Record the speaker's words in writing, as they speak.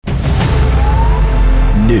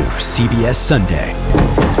New CBS Sunday.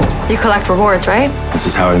 You collect rewards, right? This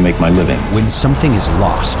is how I make my living. When something is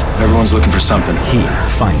lost, Everyone's looking for something. he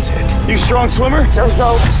finds it. You strong swimmer?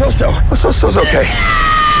 So-so. So-so's okay.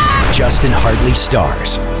 Justin Hartley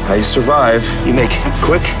stars. How you survive, you make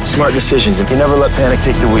quick, smart decisions, and you never let panic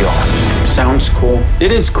take the wheel. Sounds cool.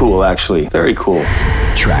 It is cool, actually. Very cool.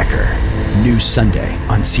 Tracker. New Sunday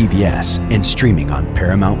on CBS and streaming on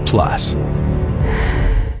Paramount Plus.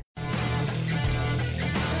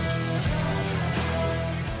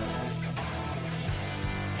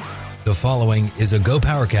 The following is a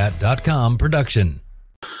GoPowerCat.com production.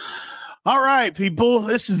 All right, people,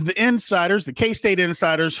 this is the Insiders, the K-State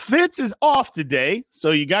Insiders. Fitz is off today, so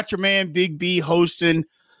you got your man Big B hosting.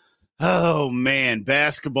 Oh, man,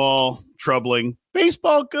 basketball, troubling.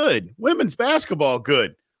 Baseball, good. Women's basketball,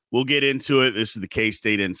 good. We'll get into it. This is the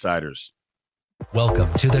K-State Insiders.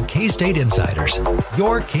 Welcome to the K-State Insiders,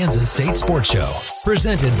 your Kansas State sports show,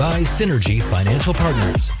 presented by Synergy Financial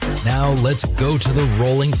Partners. Now let's go to the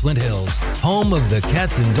rolling Flint Hills, home of the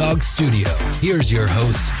Cats and Dogs studio. Here's your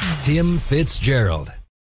host, Tim Fitzgerald.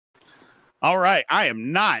 All right, I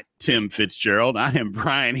am not Tim Fitzgerald. I am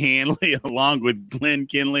Brian Hanley, along with Glenn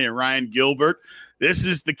Kinley and Ryan Gilbert. This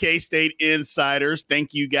is the K-State Insiders.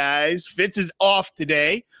 Thank you, guys. Fitz is off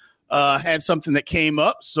today. Had something that came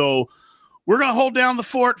up, so we're going to hold down the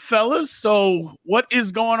fort, fellas. So what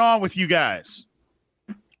is going on with you guys?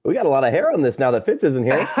 We got a lot of hair on this now that Fitz isn't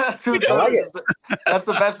here. That's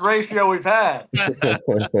the best ratio we've had.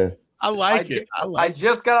 I like it. I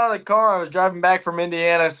just got out of the car. I was driving back from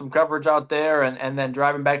Indiana, some coverage out there, and then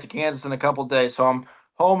driving back to Kansas in a couple of days. So I'm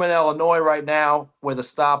home in Illinois right now with a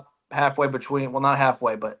stop halfway between, well, not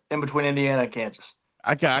halfway, but in between Indiana and Kansas.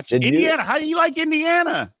 I got you. Indiana, how do you like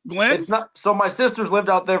Indiana, Glenn? It's not so. My sister's lived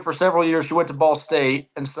out there for several years. She went to Ball State,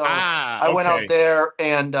 and so I went out there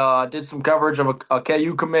and did some coverage of a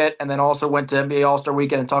KU commit, and then also went to NBA All-Star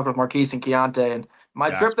Weekend and talked with Marquise and Keontae. And my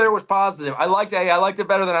trip there was positive. I liked it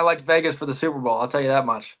better than I liked Vegas for the Super Bowl. I'll tell you that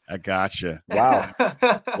much. I got you. Wow.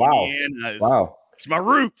 Wow. It's my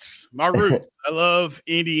roots. I love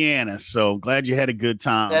Indiana, so glad you had a good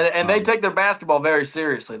time. And they take their basketball very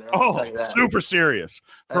seriously there. Super serious.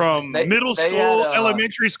 From middle school,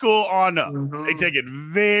 elementary school on up. Mm-hmm. They take it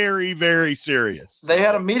very, very serious. They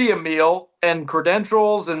had a media meal and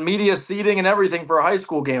credentials and media seating and everything for a high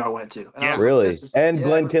school game I went to. And really?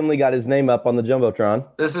 Glenn Kinley got his name up on the Jumbotron.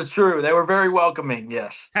 This is true. They were very welcoming,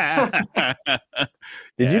 yes.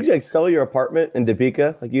 Did you sell your apartment in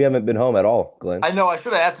Topeka? Like, you haven't been home at all, Glenn. I know. I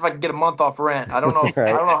should have asked if I could get a month off rent. I don't know. Right.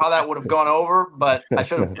 I don't know how that would have gone over, but I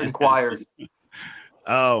should have inquired.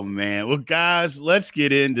 Oh, man. Well, guys, let's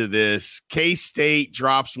get into this. K-State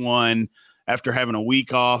drops one after having a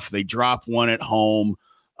week off. They drop one at home.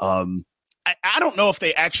 I don't know if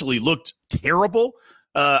they actually looked terrible.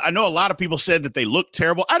 I know a lot of people said that they looked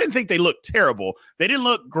terrible. I didn't think they looked terrible. They didn't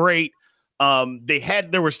look great.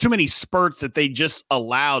 There was too many spurts that they just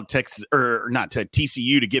allowed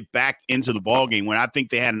TCU to get back into the ball game when I think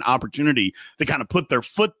they had an opportunity to kind of put their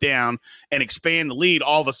foot down and expand the lead.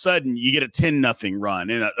 All of a sudden you get a 10-0 run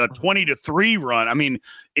and a 20-3 run. I mean,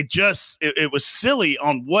 it was silly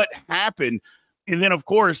on what happened. And then of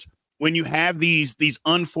course, when you have these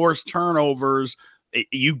unforced turnovers,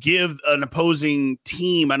 you give an opposing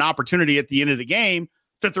team an opportunity at the end of the game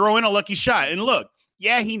to throw in a lucky shot. And look,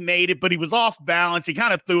 yeah, he made it, but he was off balance. He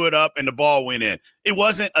kind of threw it up, and the ball went in. It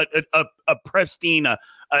wasn't a pristine, an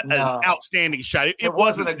outstanding shot. It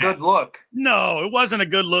wasn't a good look. No, it wasn't a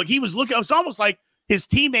good look. He was looking. It was almost like his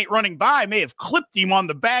teammate running by may have clipped him on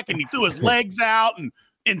the back, and he threw his legs out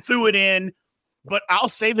and threw it in. But I'll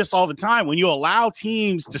say this all the time. When you allow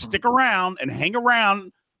teams to stick around and hang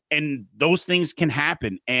around, and those things can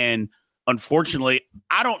happen. And unfortunately,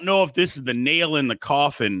 I don't know if this is the nail in the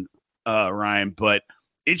coffin, Ryan, but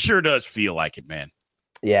it sure does feel like it, man.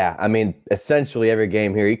 Yeah, I mean, essentially every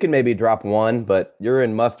game here, you can maybe drop one, but you're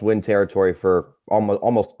in must-win territory for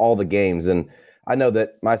almost all the games. And I know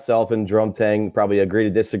that myself and Jerome Tang probably agree to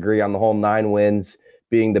disagree on the whole 9 wins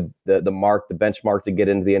being the benchmark to get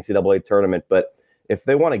into the NCAA tournament. But if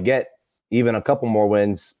they want to get even a couple more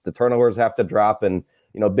wins, the turnovers have to drop. And,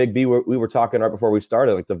 Big B, we were talking right before we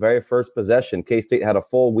started, like the very first possession, K-State had a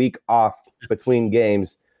full week off between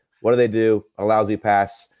games. What do? A lousy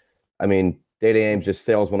pass. I mean, Data Ames just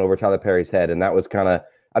sails one over Tyler Perry's head. And that was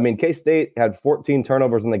K-State had 14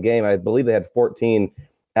 turnovers in the game. I believe they had 14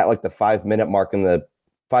 at like the 5-minute mark in the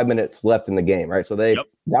 5 minutes left in the game, right? So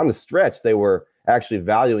down the stretch, they were actually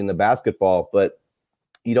valuing the basketball, but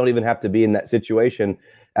you don't even have to be in that situation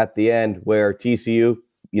at the end where TCU,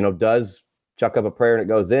 does chuck up a prayer and it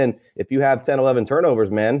goes in. If you have 10, 11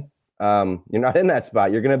 turnovers, man, you're not in that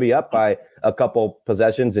spot. You're going to be up by a couple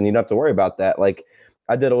possessions, and you don't have to worry about that. Like,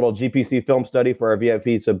 I did a little GPC film study for our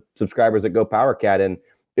VIP subscribers at Go PowerCat, and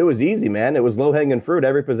it was easy, man. It was low-hanging fruit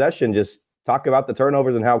every possession. Just talk about the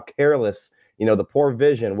turnovers and how careless, the poor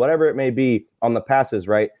vision, whatever it may be on the passes,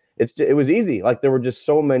 right? It was easy. Like, there were just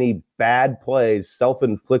so many bad plays,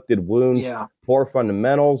 self-inflicted wounds, poor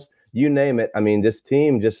fundamentals, you name it. I mean, this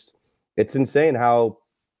team it's insane how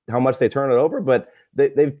much they turn it over, but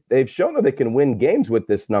they've shown that they can win games with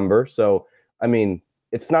this number. So, I mean,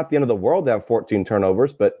 it's not the end of the world to have 14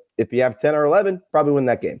 turnovers, but if you have 10 or 11, probably win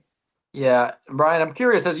that game. Yeah, Brian, I'm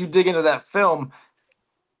curious, as you dig into that film,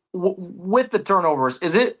 with the turnovers,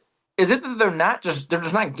 is it that they're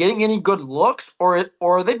just not getting any good looks, or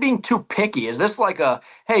are they being too picky? Is this like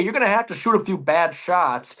hey, you're going to have to shoot a few bad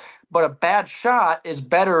shots, but a bad shot is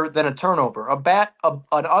better than a turnover. An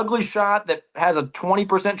ugly shot that has a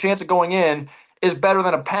 20% chance of going in is better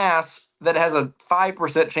than a pass that has a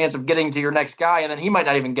 5% chance of getting to your next guy, and then he might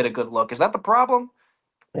not even get a good look. Is that the problem?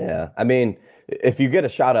 Yeah, I mean, if you get a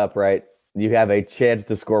shot up, right, you have a chance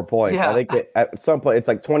to score points. Yeah. I think at some point it's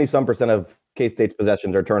like 20-some% of K-State's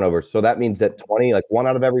possessions are turnovers. So that means that 20, like 1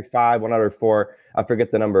 out of every 5, 1 out of every 4, I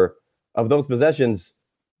forget the number of those possessions,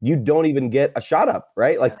 you don't even get a shot up,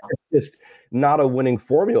 right? Like, it's just not a winning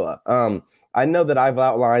formula. I know that I've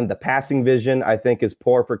outlined the passing vision, I think, is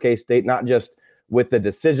poor for K-State, not just with the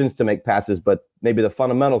decisions to make passes, but maybe the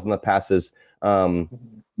fundamentals in the passes.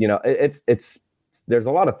 It's there's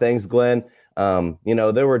a lot of things, Glenn.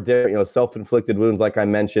 There were different, self-inflicted wounds, like I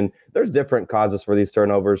mentioned. There's different causes for these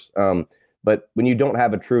turnovers. But when you don't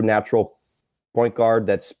have a true natural point guard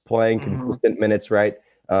that's playing consistent minutes, right?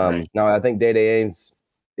 Now, I think Day Ames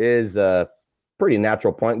is a pretty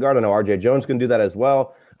natural point guard. I know RJ Jones can do that as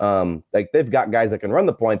well. Like, they've got guys that can run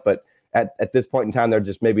the point, but at this point in time, they're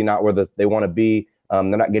just maybe not where they want to be. They're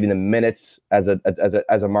not getting the minutes as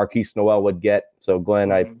a Marquise Noel would get. So,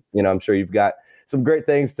 Glenn, I'm sure you've got some great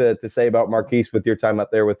things to say about Marquise with your time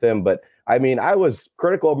out there with him. But I mean, I was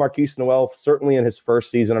critical of Marquise Noel, certainly in his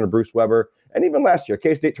first season under Bruce Weber, and even last year.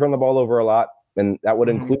 K-State turned the ball over a lot, and that would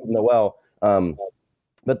include Noel.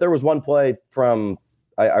 But there was one play from,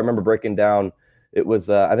 I remember breaking down, it was,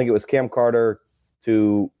 I think it was Cam Carter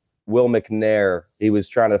to Will McNair. He was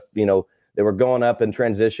trying to, they were going up in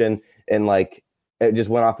transition, and like, it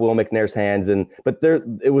just went off Will McNair's hands. But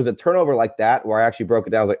it was a turnover like that where I actually broke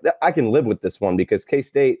it down. I was like, I can live with this one, because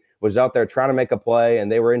K-State was out there trying to make a play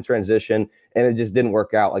and they were in transition and it just didn't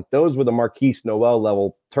work out. Like, those were the Marquise Noel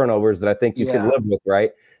level turnovers that I think you can live with,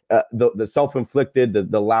 right? The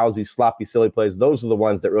self-inflicted, the lousy, sloppy, silly plays, those are the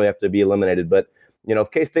ones that really have to be eliminated. But,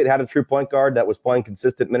 if K-State had a true point guard that was playing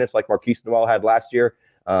consistent minutes like Marquise Noel had last year,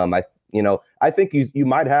 I think you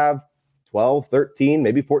might have 12, 13,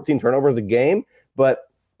 maybe 14 turnovers a game, but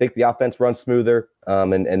I think the offense runs smoother,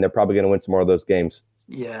 and they're probably going to win some more of those games.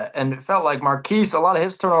 Yeah, and it felt like Marquise, a lot of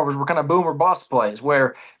his turnovers were kind of boom or bust plays,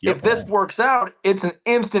 where if this works out, it's an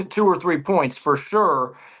instant 2 or 3 points for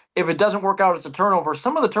sure. If it doesn't work out, it's a turnover.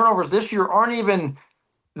 Some of the turnovers this year aren't even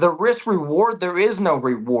the risk reward. There is no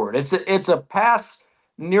reward. It's a pass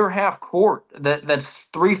near half court that's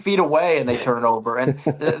 3 feet away and they turn it over. And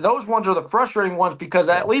those ones are the frustrating ones, because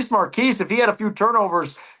at least Marquise, if he had a few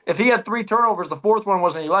turnovers, if he had 3 turnovers, the 4th one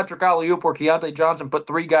was an electric alley-oop where Keontae Johnson put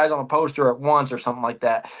 3 guys on a poster at once or something like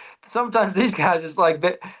that. Sometimes these guys, it's like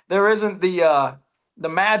there isn't the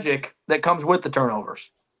magic that comes with the turnovers.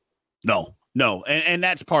 No, and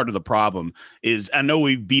that's part of the problem. Is I know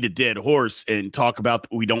we beat a dead horse and talk about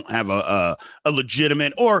we don't have a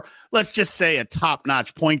legitimate, or let's just say a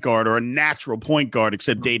top-notch point guard or a natural point guard,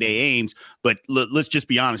 except Day Ames. But let's just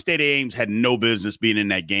be honest, Day Ames had no business being in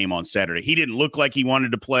that game on Saturday. He didn't look like he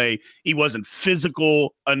wanted to play. He wasn't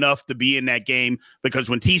physical enough to be in that game, because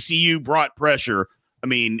when TCU brought pressure, I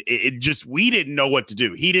mean, we didn't know what to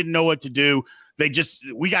do. He didn't know what to do.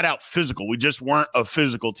 We got out physical. We just weren't a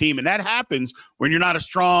physical team. And that happens when you're not a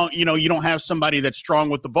strong, you don't have somebody that's strong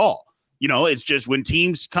with the ball. It's just when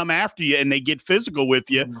teams come after you and they get physical with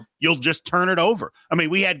you, you'll just turn it over. I mean,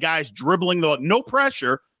 we had guys dribbling no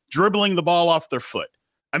pressure, dribbling the ball off their foot.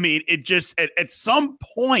 I mean, it just, at some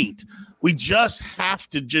point, we just have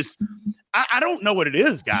to I don't know what it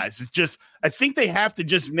is, guys. It's just, I think they have to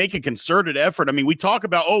just make a concerted effort. I mean, we talk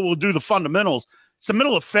about, we'll do the fundamentals. It's the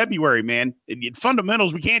middle of February, man.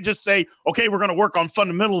 Fundamentals, we can't just say, okay, we're going to work on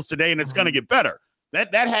fundamentals today and it's going to get better.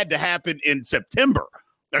 That had to happen in September.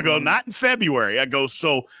 I go, not in February. I go,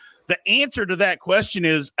 so the answer to that question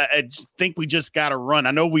is, I just think we just got to run.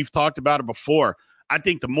 I know we've talked about it before. I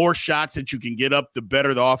think the more shots that you can get up, the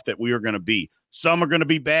better off that we are going to be. Some are going to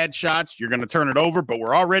be bad shots. You're going to turn it over, but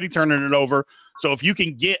we're already turning it over. So if you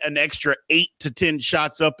can get an extra 8 to 10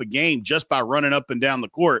 shots up a game just by running up and down the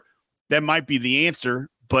court, that might be the answer.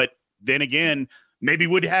 But then again, maybe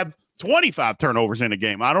we'd have 25 turnovers in a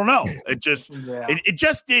game. I don't know. It just it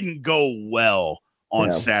just didn't go well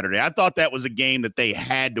on Saturday. I thought that was a game that they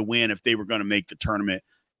had to win if they were going to make the tournament,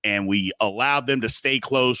 and we allowed them to stay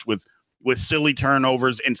close with silly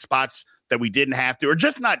turnovers in spots that we didn't have to, or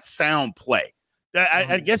just not sound play.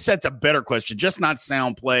 I guess that's a better question. Just not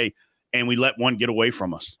sound play, and we let one get away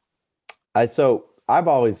from us. So I've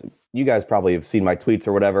always, you guys probably have seen my tweets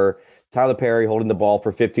or whatever, Tyler Perry holding the ball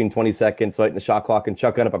for 15, 20 seconds, lighting the shot clock and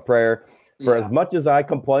chucking up a prayer. For as much as I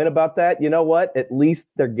complain about that, you know what? At least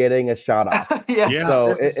they're getting a shot off.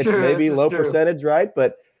 So it's maybe low percentage, right?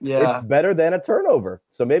 But it's better than a turnover.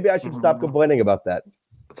 So maybe I should stop complaining about that.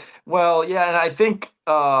 Well, yeah, and I think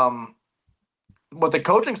what the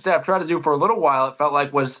coaching staff tried to do for a little while, it felt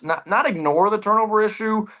like, was not ignore the turnover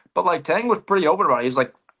issue, but like Tang was pretty open about it. He's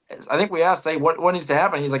like, I think we asked, what needs to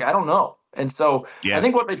happen? He's like, I don't know. And so I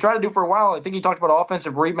think what they tried to do for a while, I think he talked about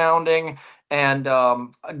offensive rebounding and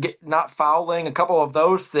not fouling, a couple of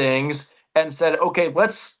those things, and said, okay,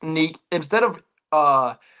 instead of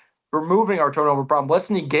removing our turnover problem, let's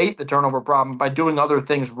negate the turnover problem by doing other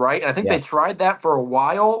things right. And I think they tried that for a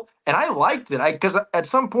while, and I liked it. Because at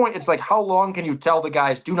some point, it's like, how long can you tell the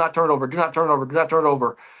guys, do not turn it over, do not turn it over, do not turn it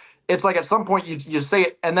over? It's like at some point you say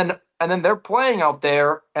it, and then they're playing out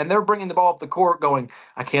there, and they're bringing the ball up the court going,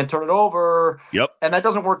 I can't turn it over. Yep. And that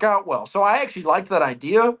doesn't work out well. So I actually liked that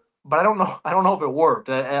idea, but I don't know if it worked.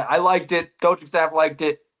 I liked it. Coaching staff liked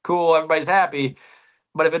it. Cool. Everybody's happy.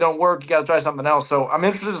 But if it don't work, you got to try something else. So I'm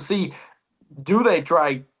interested to see, do they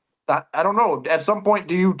try that? I don't know. At some point,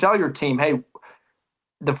 do you tell your team, hey,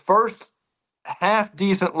 the first half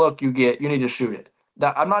decent look you get, you need to shoot it?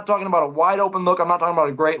 I'm not talking about a wide open look. I'm not talking about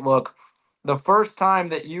a great look. The first time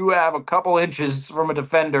that you have a couple inches from a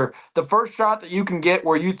defender, the first shot that you can get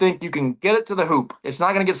where you think you can get it to the hoop, it's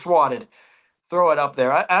not going to get swatted, throw it up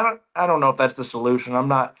there. I don't know if that's the solution. I'm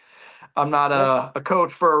not a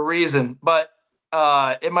coach for a reason, but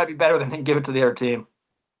it might be better than give it to the other team.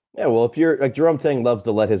 Yeah, well, if you're like Jerome Tang loves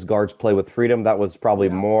to let his guards play with freedom. That was probably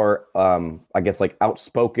more, I guess, like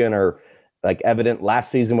outspoken or like evident last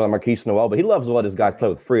season with Marquise Noel, but he loves to let his guys play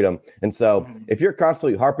with freedom. And so if you're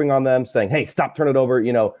constantly harping on them saying, hey, stop turning it over,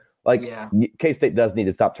 K-State does need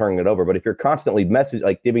to stop turning it over. But if you're constantly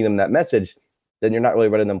giving them that message, then you're not really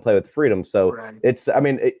letting them play with freedom. So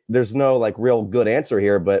there's no like real good answer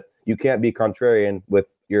here, but you can't be contrarian with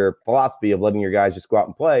your philosophy of letting your guys just go out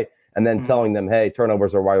and play and then telling them, hey,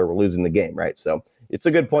 turnovers are why we're losing the game, right? So it's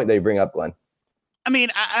a good point that you bring up, Glenn. I mean,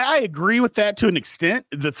 I agree with that to an extent.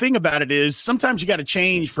 The thing about it is sometimes you got to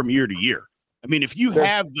change from year to year. I mean, if you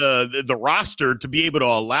have the roster to be able to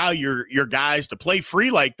allow your guys to play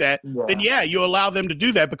free like that, then you allow them to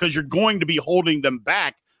do that because you're going to be holding them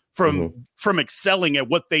back from excelling at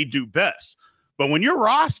what they do best. But when your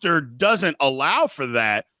roster doesn't allow for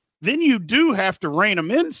that, then you do have to rein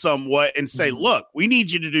them in somewhat and say, look, we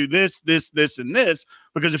need you to do this, this, this, and this,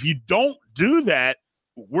 because if you don't do that,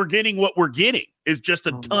 we're getting what we're getting is just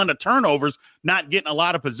a ton of turnovers, not getting a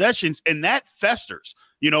lot of possessions, and that festers.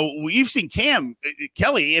 We've seen Cam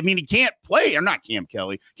Kelly. I mean, he can't play, or not Cam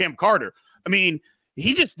Kelly, Cam Carter. I mean,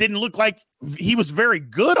 he just didn't look like he was very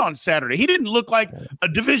good on Saturday. He didn't look like a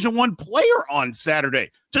Division I player on Saturday,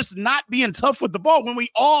 just not being tough with the ball when we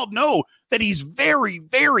all know that he's very,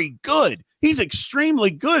 very good. He's extremely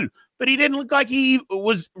good, but he didn't look like he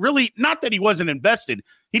was really, not that he wasn't invested.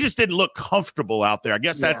 He just didn't look comfortable out there. I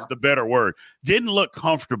guess that's the better word. Didn't look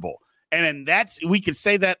comfortable. And we could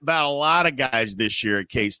say that about a lot of guys this year at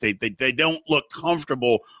K-State. They don't look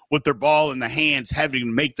comfortable with their ball in the hands, having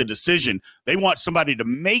to make the decision. They want somebody to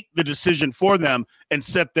make the decision for them and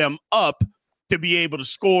set them up to be able to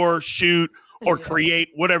score, shoot, or create,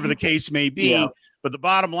 whatever the case may be. Yeah. But the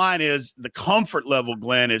bottom line is the comfort level,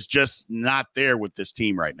 Glenn, is just not there with this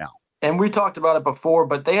team right now. And we talked about it before,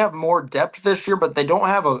 but they have more depth this year, but they don't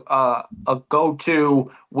have a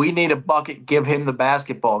go-to, we need a bucket, give him the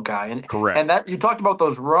basketball guy. And, correct. And that you talked about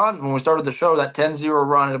those runs when we started the show, that 10-0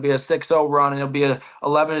 run, it'll be a 6-0 run, and it'll be a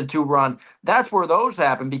 11-2 run. That's where those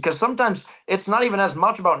happen, because sometimes it's not even as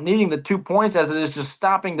much about needing the 2 points as it is just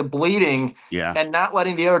stopping the bleeding and not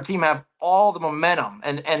letting the other team have all the momentum.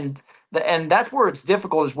 And that's where it's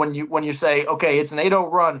difficult is when you say, okay, it's an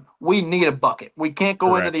 8-0 run, we need a bucket. We can't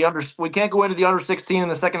go into the under 16 in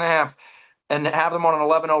the second half and have them on an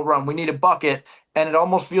 11-0 run. We need a bucket. And it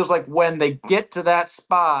almost feels like when they get to that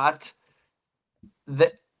spot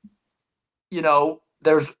that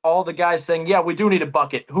there's all the guys saying, yeah, we do need a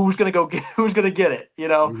bucket. Who's going to get it,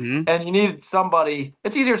 Mm-hmm. And you need somebody.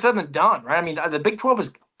 It's easier said than done, right? I mean, the Big 12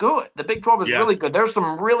 is good. The Big 12 is really good. There's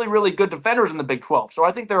some really, really good defenders in the Big 12. So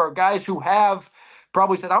I think there are guys who have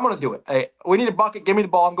probably said, I'm going to do it. Hey, we need a bucket. Give me the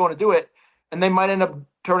ball. I'm going to do it. And they might end up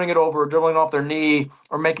turning it over or dribbling off their knee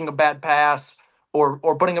or making a bad pass or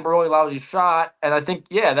putting up a really lousy shot. And I think,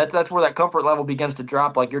 that's where that comfort level begins to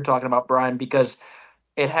drop, like you're talking about, Brian, because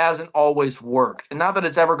it hasn't always worked. And not that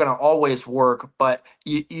it's ever going to always work, but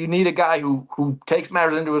you need a guy who takes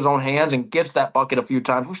matters into his own hands and gets that bucket a few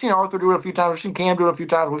times. We've seen Arthur do it a few times. We've seen Cam do it a few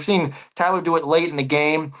times. We've seen Tyler do it late in the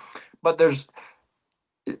game. But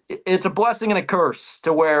it's a blessing and a curse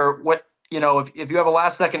to where if you have a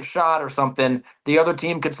last-second shot or something, the other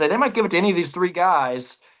team could say they might give it to any of these three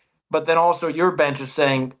guys, but then also your bench is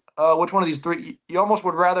saying, which one of these three? You almost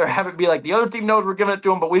would rather have it be like the other team knows we're giving it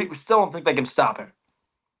to him, but we still don't think they can stop him.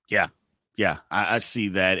 Yeah, I see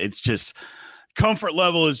that. It's just comfort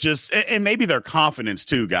level is just, and maybe their confidence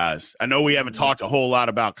too, guys. I know we haven't talked a whole lot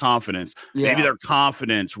about confidence. Yeah. Maybe their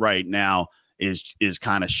confidence right now is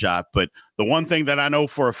kind of shot. But the one thing that I know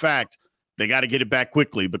for a fact, they got to get it back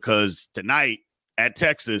quickly because tonight at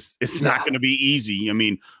Texas, it's not going to be easy. I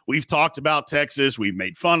mean, we've talked about Texas. We've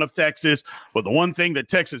made fun of Texas. But the one thing that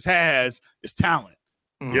Texas has is talent,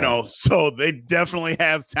 so they definitely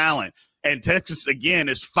have talent. And Texas, again,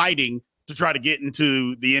 is fighting to try to get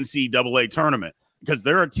into the NCAA tournament because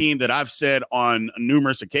they're a team that I've said on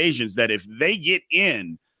numerous occasions that if they get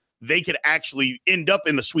in, they could actually end up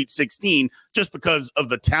in the Sweet 16 just because of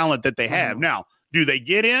the talent that they have. Now, do they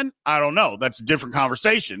get in? I don't know. That's a different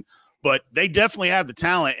conversation. But they definitely have the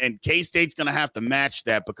talent, and K-State's going to have to match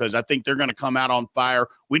that because I think they're going to come out on fire.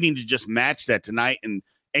 We need to just match that tonight and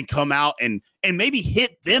come out and maybe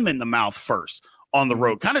hit them in the mouth first on the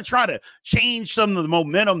road, kind of try to change some of the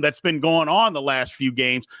momentum that's been going on the last few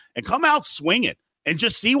games and come out swinging and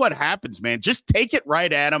just see what happens, man. Just take it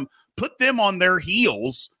right at them, put them on their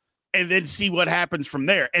heels, and then see what happens from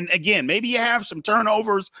there. And again, maybe you have some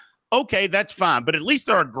turnovers. Okay, that's fine. But at least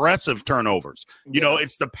they're aggressive turnovers.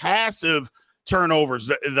 It's the passive turnovers,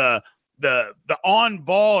 the on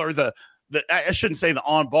ball or the I shouldn't say the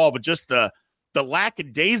on ball, but just the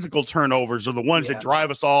lackadaisical turnovers are the ones that drive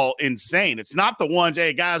us all insane. It's not the ones,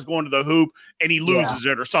 hey, guy's going to the hoop and he loses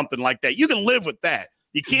it or something like that. You can live with that.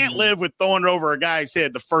 You can't live with throwing it over a guy's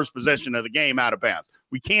head the first possession of the game out of bounds.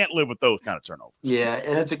 We can't live with those kind of turnovers. Yeah,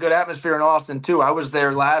 and it's a good atmosphere in Austin, too. I was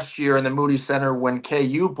there last year in the Moody Center when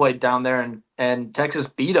KU played down there and Texas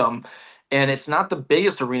beat them. And it's not the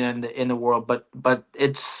biggest arena in the world, but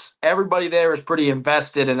it's everybody there is pretty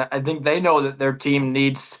invested. And I think they know that their team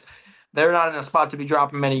needs – they're not in a spot to be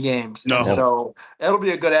dropping many games. No. So it'll be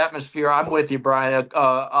a good atmosphere. I'm with you, Brian.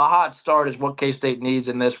 A hot start is what K-State needs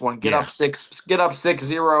in this one. Get up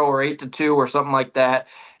 6-0 or 8-2 or something like that,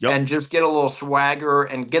 and just get a little swagger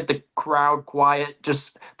and get the crowd quiet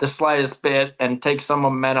just the slightest bit and take some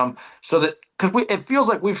momentum so that because it feels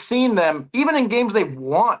like we've seen them even in games they've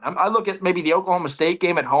won. I look at maybe the Oklahoma State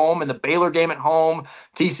game at home and the Baylor game at home,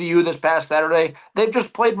 TCU this past Saturday. They've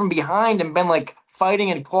just played from behind and been like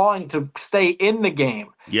fighting and clawing to stay in the game.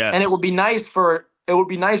 Yes. And it would be nice for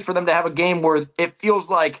them to have a game where it feels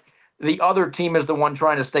like the other team is the one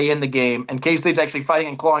trying to stay in the game and K-State's actually fighting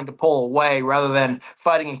and clawing to pull away rather than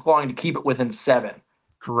fighting and clawing to keep it within 7.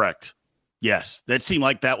 Correct. Yes. That seemed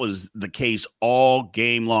like that was the case all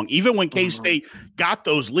game long. Even when K-State got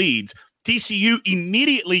those leads, TCU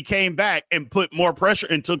immediately came back and put more pressure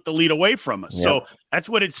and took the lead away from us. Yep. So that's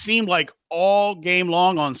what it seemed like all game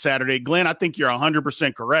long on Saturday. Glenn, I think you're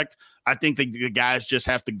 100% correct. I think the guys just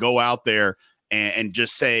have to go out there and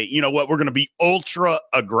just say, you know what, we're going to be ultra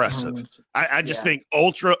aggressive. I just think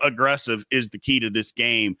ultra aggressive is the key to this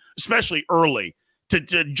game, especially early.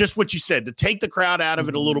 To just what you said, to take the crowd out of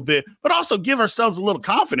it a little bit, but also give ourselves a little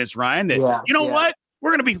confidence, Ryan, that, what,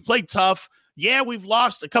 we're going to play tough. Yeah, we've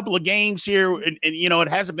lost a couple of games here, and it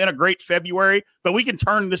hasn't been a great February, but we can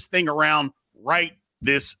turn this thing around right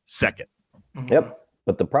this second. Yep.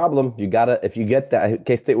 But the problem, if you get that,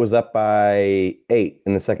 K-State was up by 8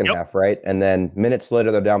 in the second half, right? And then minutes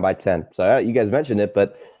later, they're down by 10. So you guys mentioned it,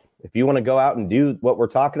 but if you want to go out and do what we're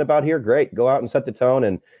talking about here, great. Go out and set the tone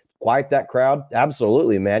and quiet that crowd.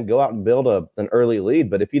 Absolutely, man. Go out and build an early lead.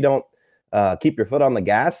 But if you don't keep your foot on the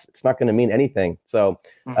gas, it's not going to mean anything. So,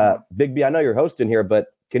 Big B, I know you're hosting here, but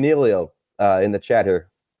Canelio in the chat here,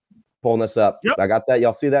 pulling us up. Yep. I got that.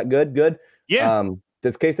 Y'all see that? Good. Yeah.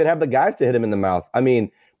 Does K-State have the guys to hit him in the mouth? I mean,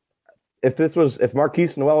 if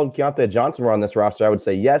Marquise Noel and Keontae Johnson were on this roster, I would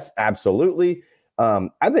say yes, absolutely.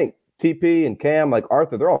 I think TP and Cam, like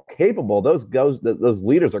Arthur, they're all capable. Those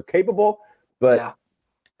leaders are capable, but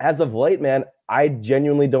as of late, man, I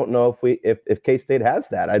genuinely don't know if K-State has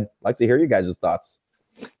that. I'd like to hear you guys' thoughts.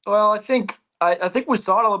 Well, I think we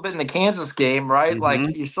saw it a little bit in the Kansas game, right? Mm-hmm.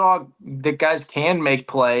 Like you saw the guys can make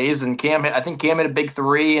plays, and I think Cam hit a big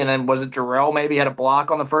three, and then was it Jarrell maybe had a block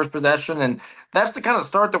on the first possession, and that's the kind of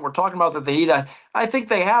start that we're talking about that they need. I think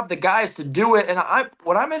they have the guys to do it, and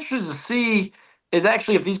what I'm interested to see is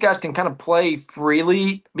actually if these guys can kind of play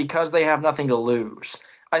freely because they have nothing to lose.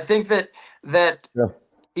 I think that yeah.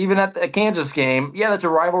 Even at the Kansas game, yeah, that's a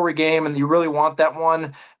rivalry game, and you really want that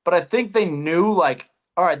one. But I think they knew, like,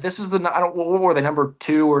 all right, this is what were they, number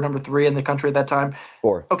 2 or number 3 in the country at that time?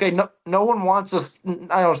 4. Okay, no one wants us. I don't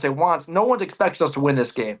want to say wants. No one expects us to win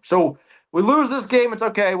this game. So we lose this game. It's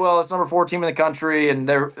okay. Well, it's number 4 team in the country, and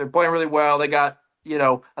they're playing really well. They got,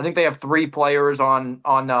 I think they have 3 players on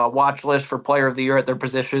watch list for Player of the Year at their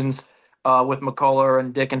positions, with McCullough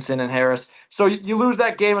and Dickinson and Harris. So you lose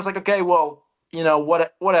that game. It's like, okay, well,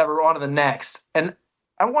 whatever, on to the next. And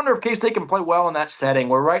I wonder if K-State can play well in that setting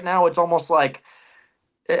where right now it's almost like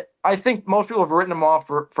I think most people have written them off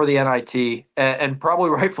for the NIT and probably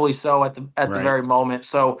rightfully so at the very moment.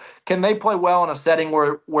 So can they play well in a setting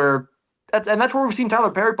where that's where we've seen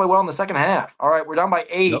Tyler Perry play well in the second half. All right, we're down by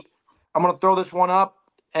 8. Yep. I'm going to throw this one up,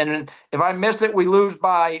 and if I miss it, we lose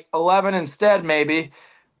by 11 instead maybe.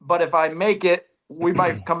 But if I make it, we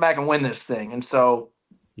might come back and win this thing. And so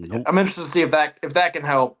I'm interested to see if that can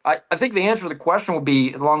help. I think the answer to the question would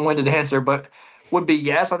be a long-winded answer, but would be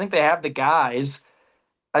yes. I think they have the guys.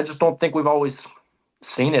 I just don't think we've always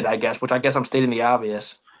seen it, I guess, which I guess I'm stating the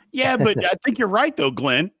obvious. Yeah, but I think you're right, though,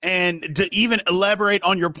 Glenn. And to even elaborate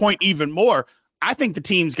on your point even more, I think the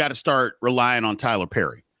team's got to start relying on Tyler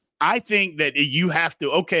Perry. I think that you have to,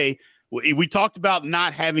 okay, we talked about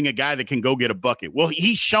not having a guy that can go get a bucket. Well,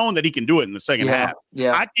 he's shown that he can do it in the second half.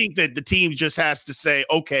 Yeah. I think that the team just has to say,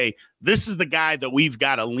 okay, this is the guy that we've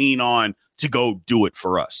got to lean on to go do it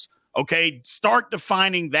for us. Okay, start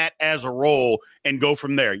defining that as a role and go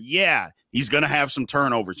from there. Yeah, he's going to have some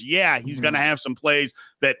turnovers. Yeah, he's going to have some plays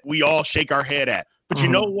that we all shake our head at. But you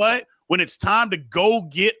know what? When it's time to go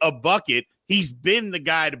get a bucket, he's been the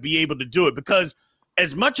guy to be able to do it, because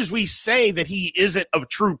as much as we say that he isn't a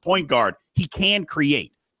true point guard, he can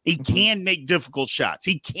create. He can make difficult shots.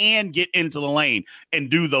 He can get into the lane and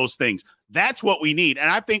do those things. That's what we need. And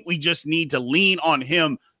I think we just need to lean on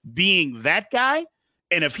him being that guy.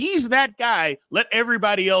 And if he's that guy, let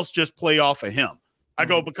everybody else just play off of him. I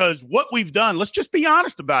go, because what we've done, let's just be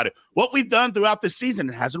honest about it. What we've done throughout this season,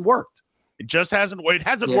 it hasn't worked. It just hasn't. It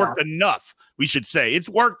hasn't worked enough, we should say. It's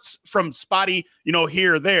worked from spotty,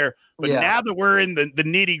 here or there. But now that we're in the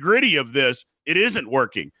nitty gritty of this, it isn't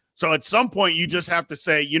working. So at some point, you just have to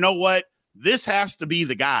say, you know what? This has to be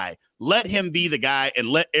the guy. Let him be the guy and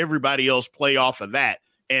let everybody else play off of that.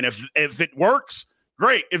 And if it works,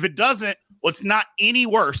 great. If it doesn't, well, it's not any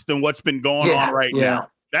worse than what's been going on right now.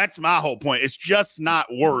 That's my whole point. It's just not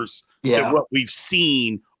worse than what we've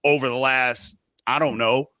seen over the last,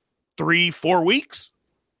 3-4 weeks.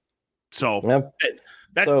 So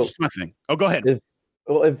that's just my thing. Oh, go ahead.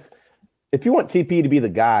 If you want TP to be the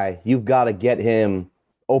guy, you've got to get him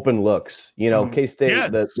open looks.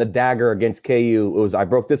 K-State, the dagger against KU, I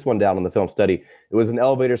broke this one down on the film study. It was an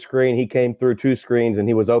elevator screen. He came through 2 screens and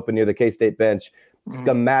he was open near the K-State bench.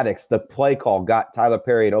 Schematics, the play call got Tyler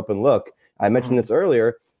Perry an open look. I mentioned this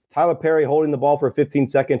earlier. Tyler Perry holding the ball for 15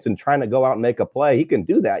 seconds and trying to go out and make a play. He can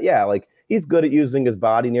do that. Yeah, like he's good at using his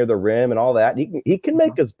body near the rim and all that. He can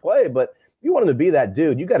make his play, but if you want him to be that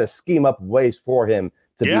dude, you got to scheme up ways for him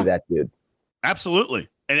to be that dude. Absolutely.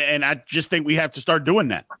 And I just think we have to start doing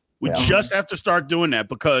that. We just have to start doing that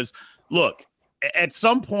because, look, at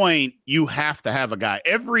some point you have to have a guy.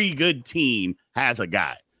 Every good team has a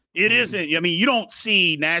guy. It isn't, you don't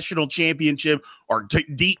see national championship or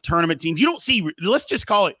deep tournament teams. You don't see, let's just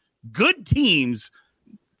call it good teams.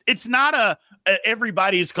 It's not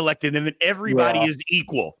everybody is collected and then everybody is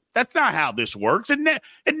equal. That's not how this works. It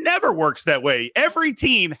never works that way. Every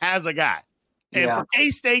team has a guy. And for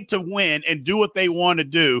K-State to win and do what they want to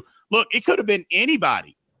do, look, it could have been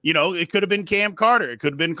anybody. It could have been Cam Carter. It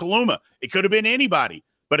could have been Kaluma. It could have been anybody.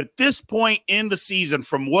 But at this point in the season,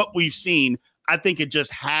 from what we've seen, I think it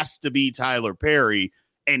just has to be Tyler Perry,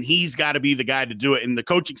 and he's got to be the guy to do it. And the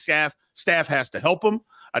coaching staff has to help him.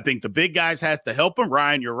 I think the big guys have to help him.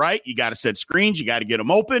 Ryan, you're right. You got to set screens. You got to get them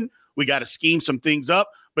open. We got to scheme some things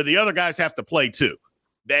up. But the other guys have to play too.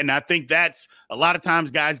 And I think that's a lot of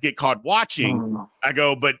times guys get caught watching. I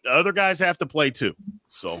go, but the other guys have to play too.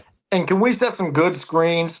 So. And can we set some good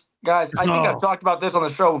screens? Guys, I think I've talked about this on the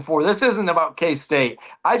show before. This isn't about K-State.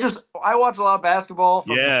 I watch a lot of basketball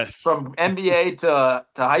from NBA to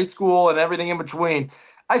high school and everything in between.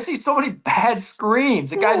 I see so many bad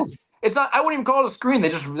screens. The guys, it's not. I wouldn't even call it a screen. They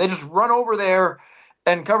just run over there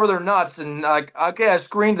and cover their nuts and like, okay, I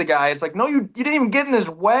screened the guy. It's like, no, you didn't even get in his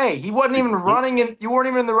way. He wasn't even running and you weren't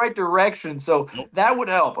even in the right direction. So that would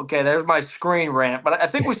help. Okay, there's my screen rant. But I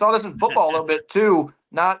think we saw this in football a little bit too.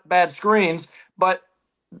 Not bad screens, but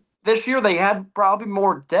this year they had probably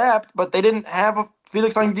more depth, but they didn't have a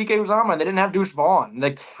Felix Anudike-Uzomah. They didn't have Deuce Vaughn.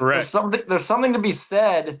 Like, correct. There's something to be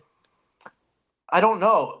said. I don't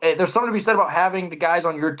know. There's something to be said about having the guys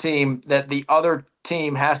on your team that the other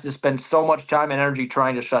team has to spend so much time and energy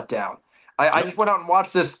trying to shut down. I just went out and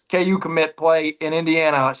watched this KU commit play in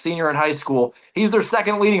Indiana, senior in high school. He's their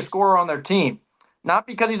second leading scorer on their team. Not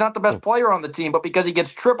because he's not the best player on the team, but because he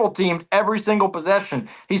gets triple teamed every single possession.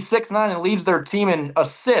 He's 6'9" and leads their team in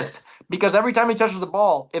assists because every time he touches the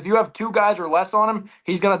ball, if you have two guys or less on him,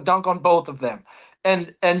 he's going to dunk on both of them.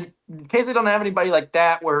 And in case they don't have anybody like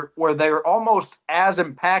that where they're almost as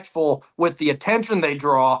impactful with the attention they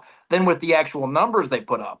draw than with the actual numbers they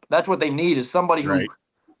put up. That's what they need, is somebody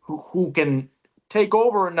who can take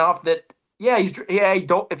over enough that,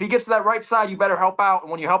 if he gets to that right side, you better help out.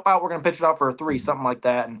 And when you help out, we're going to pitch it out for a three, something like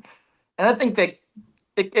that. And I think that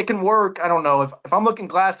it can work. I don't know. If I'm looking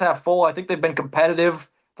glass half full, I think they've been competitive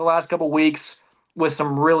the last couple of weeks with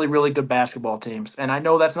some really, really good basketball teams. And I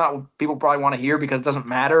know that's not what people probably want to hear because it doesn't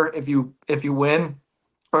matter if you win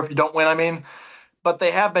or if you don't win, I mean. But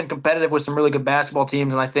they have been competitive with some really good basketball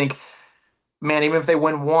teams. And I think, man, even if they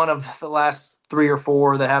win one of the last 3 or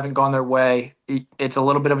 4 that haven't gone their way, it's a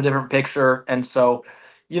little bit of a different picture. And so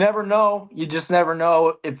you never know. You just never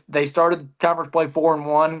know. If they started conference play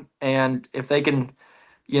 4-1 and if they can,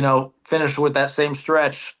 finish with that same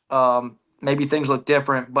stretch, maybe things look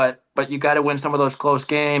different. But you got to win some of those close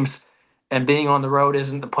games, and being on the road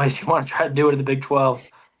isn't the place you want to try to do it in the Big 12.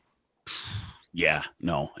 Yeah,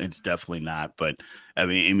 no, it's definitely not. But I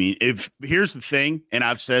mean, if here's the thing, and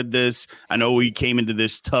I've said this, I know we came into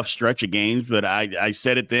this tough stretch of games, but I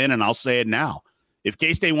said it then and I'll say it now. If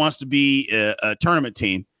K-State wants to be a tournament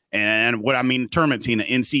team, and what I mean tournament team, an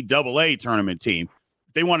NCAA tournament team,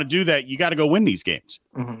 if they want to do that, you got to go win these games.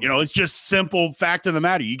 Mm-hmm. It's just simple fact of the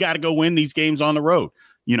matter. You got to go win these games on the road.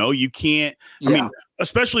 You can't, I mean,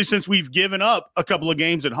 especially since we've given up a couple of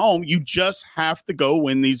games at home, you just have to go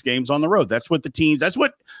win these games on the road. That's what that's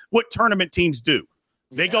what tournament teams do.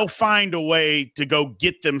 They go find a way to go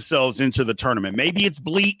get themselves into the tournament. Maybe it's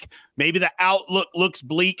bleak. Maybe the outlook looks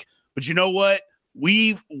bleak, but you know what?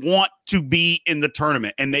 We want to be in the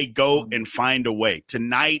tournament, and they go and find a way.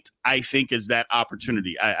 Tonight, I think, is that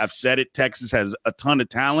opportunity. I've said it. Texas has a ton of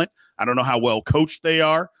talent. I don't know how well coached they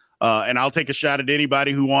are. And I'll take a shot at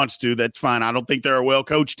anybody who wants to. That's fine. I don't think they're a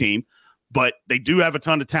well-coached team, but they do have a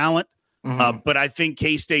ton of talent. Mm-hmm. But I think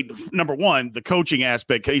K-State, number one, the coaching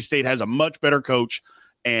aspect, K-State has a much better coach.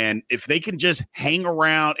 And if they can just hang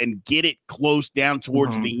around and get it close down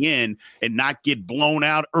towards the end and not get blown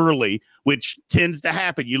out early, which tends to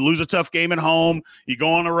happen. You lose a tough game at home, you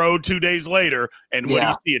go on the road 2 days later, and when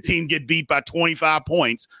you see a team get beat by 25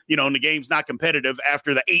 points, and the game's not competitive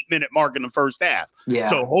after the 8-minute mark in the first half. Yeah.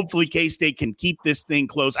 So hopefully K-State can keep this thing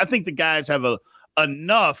close. I think the guys have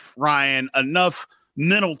enough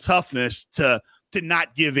mental toughness to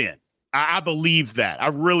not give in. I believe that. I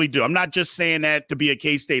really do. I'm not just saying that to be a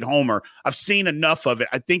K-State homer. I've seen enough of it.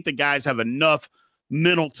 I think the guys have enough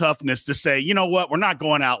mental toughness to say, you know what, we're not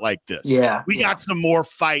going out like this. Yeah, we got some more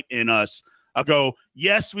fight in us. I'll go,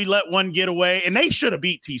 yes, we let one get away, and they should have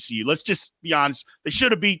beat TCU. Let's just be honest. They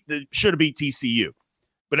should have beat TCU.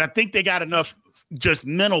 But I think they got enough just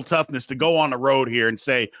mental toughness to go on the road here and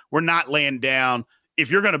say, we're not laying down.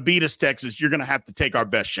 If you're going to beat us, Texas, you're going to have to take our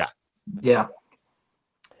best shot. Yeah.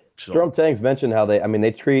 So. Jerome Tang's mentioned how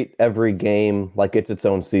they treat every game like it's its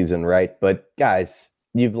own season, right? But guys,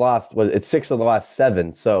 you've lost, it's 6 of the last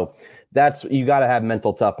 7. So you got to have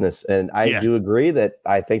mental toughness. And I do agree that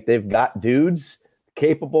I think they've got dudes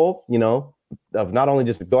capable, of not only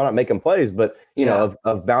just going out and making plays, but,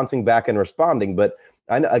 of bouncing back and responding. But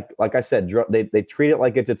I know, like I said, they treat it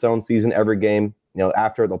like it's its own season every game,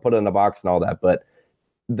 after they'll put it in the box and all that. But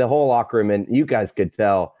the whole locker room, and you guys could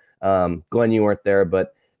tell, Glenn, you weren't there,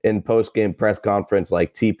 but in post-game press conference,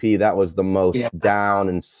 like TP, that was the most down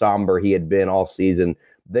and somber he had been all season.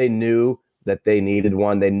 They knew that they needed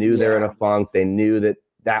one. They knew they're in a funk. They knew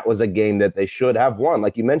that was a game that they should have won.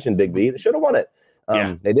 Like you mentioned, Big B, they should have won it.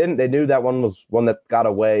 They didn't. They knew that one was one that got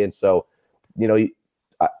away. And so,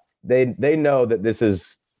 they know that this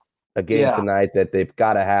is a game tonight that they've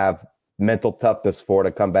got to have mental toughness for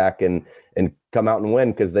to come back and come out and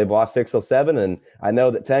win, because they've lost 6 of 7. And I know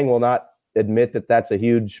that Tang will not admit that that's a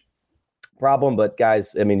huge problem, but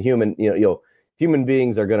guys, I mean, human human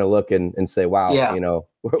beings are going to look and say, wow,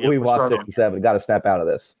 we've lost 6 and 7. Got to snap out of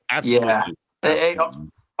this. Absolutely. Yeah. Hey,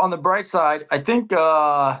 on the bright side, I think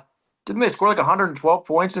didn't they score like 112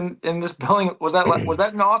 points in this building? Was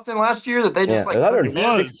that in Austin last year that they just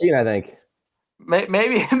 116, I think.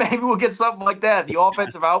 Maybe we'll get something like that. The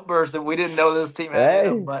offensive outburst that we didn't know this team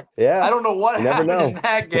had. But I don't know what happened in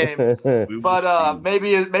that game. But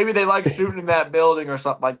maybe they like shooting in that building or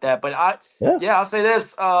something like that. But I'll say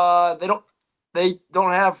this: they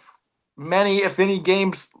don't have many, if any,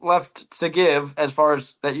 games left to give as far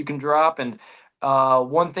as that you can drop. And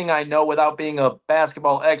one thing I know without being a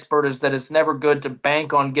basketball expert is that it's never good to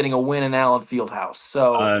bank on getting a win in Allen Fieldhouse.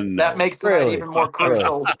 So that makes tonight even more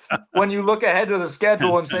crucial. When you look ahead to the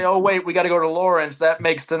schedule and say, oh, wait, we got to go to Lawrence, that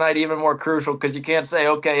makes tonight even more crucial because you can't say,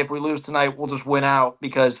 okay, if we lose tonight, we'll just win out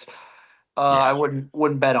because I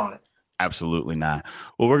wouldn't bet on it. Absolutely not.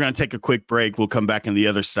 Well, we're going to take a quick break. We'll come back on the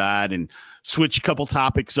other side and switch a couple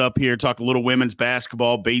topics up here, talk a little women's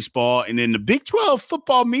basketball, baseball, and then the Big 12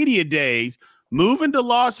 football media days moving to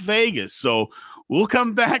Las Vegas. So we'll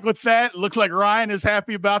come back with that. Looks like Ryan is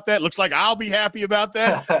happy about that. Looks like I'll be happy about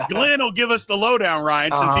that. Glenn will give us the lowdown,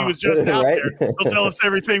 Ryan, since he was just out there. He'll tell us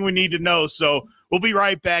everything we need to know. So we'll be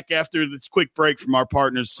right back after this quick break from our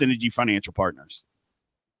partners, Synergy Financial Partners.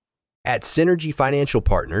 At Synergy Financial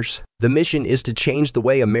Partners, the mission is to change the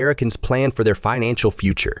way Americans plan for their financial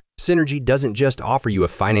future. Synergy doesn't just offer you a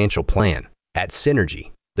financial plan. At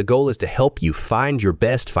Synergy, the goal is to help you find your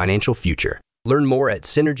best financial future. Learn more at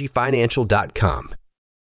synergyfinancial.com.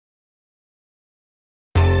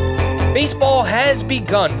 Baseball has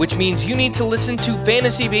begun, which means you need to listen to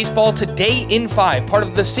Fantasy Baseball Today in 5, part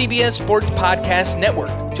of the CBS Sports Podcast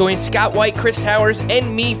Network. Join Scott White, Chris Towers,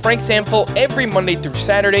 and me, Frank Samfel, every Monday through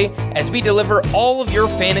Saturday as we deliver all of your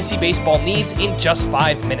fantasy baseball needs in just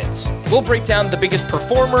 5 minutes. We'll break down the biggest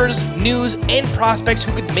performers, news, and prospects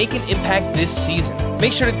who could make an impact this season.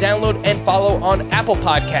 Make sure to download and follow on Apple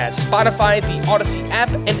Podcasts, Spotify, the Odyssey app,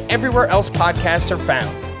 and everywhere else podcasts are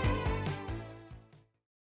found.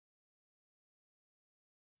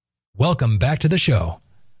 Welcome back to the show.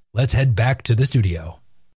 Let's head back to the studio.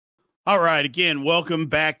 All right. Again, welcome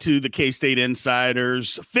back to the K-State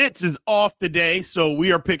Insiders. Fitz is off today, so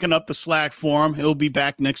we are picking up the slack for him. He'll be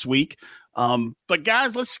back next week. But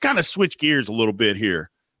guys, let's kind of switch gears a little bit here.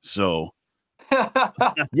 So you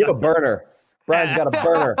have a burner. Brian's got a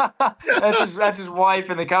burner. That's his wife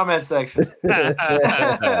in the comment section.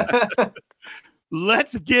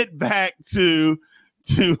 Let's get back to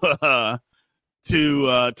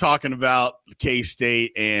talking about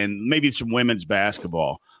K-State and maybe some women's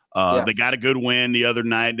basketball. They got a good win the other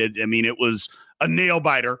night. It was a nail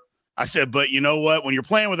biter. I said, but you know what? When you're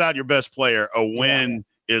playing without your best player, a win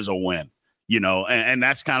is a win, and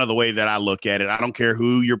that's kind of the way that I look at it. I don't care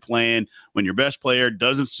who you're playing. When your best player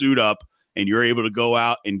doesn't suit up and you're able to go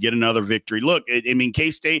out and get another victory. Look,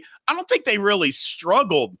 K-State, I don't think they really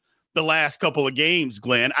struggled the last couple of games,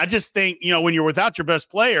 Glenn. I just think, when you're without your best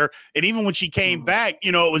player, and even when she came back,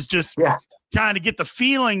 it was just trying to get the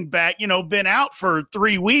feeling back, been out for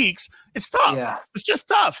 3 weeks. It's tough. Yeah. It's just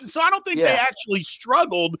tough. So I don't think they actually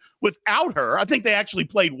struggled without her. I think they actually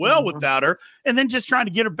played well without her, and then just trying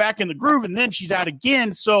to get her back in the groove, and then she's out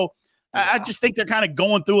again. So I just think they're kind of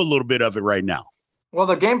going through a little bit of it right now. Well,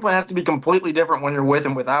 the game plan has to be completely different when you're with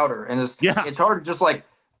and without her. And it's hard to just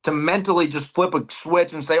to mentally just flip a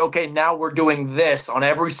switch and say, okay, now we're doing this on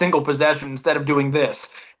every single possession instead of doing this.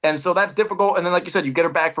 And so that's difficult. And then, like you said, you get her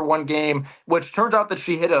back for one game, which turns out that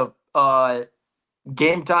she hit a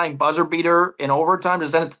game-tying buzzer beater in overtime to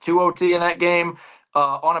send it to 2 OT in that game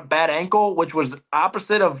on a bad ankle, which was the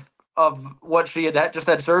opposite of what she had just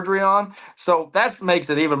had surgery on. So that makes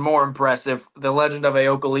it even more impressive. The legend of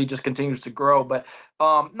Aoka Lee just continues to grow. But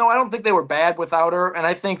no, I don't think they were bad without her. And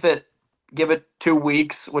I think that give it 2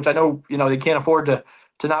 weeks, which I know, they can't afford to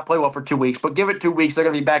not play well for 2 weeks, but give it 2 weeks. They're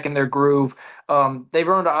going to be back in their groove. They've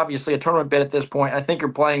earned, obviously, a tournament bid at this point. I think you're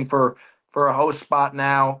playing for a host spot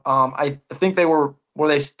now. I think they were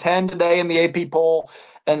they 10 today in the AP poll?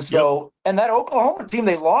 And so, and that Oklahoma team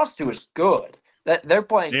they lost to is good. That they're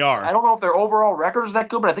playing. They are. I don't know if their overall record is that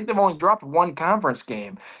good, but I think they've only dropped one conference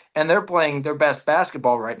game, and they're playing their best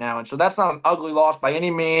basketball right now. And so that's not an ugly loss by any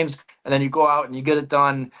means. And then you go out and you get it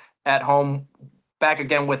done at home, back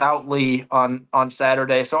again without Lee on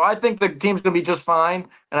Saturday. So I think the team's going to be just fine,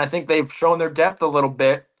 and I think they've shown their depth a little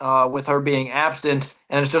bit with her being absent,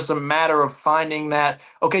 and it's just a matter of finding that,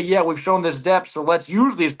 okay, we've shown this depth, so let's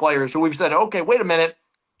use these players. So we've said, okay, wait a minute,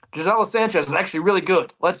 Gisela Sanchez is actually really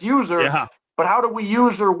good. Let's use her. Yeah. But how do we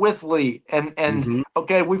use her with Lee? And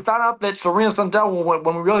okay, we found out that Serena Sundell,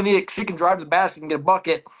 when we really need it, she can drive to the basket and get a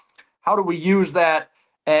bucket. how do we use that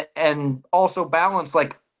and also balance,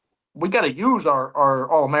 like, we got to use our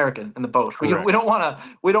All-American in the post. We don't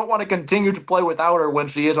want to continue to play without her when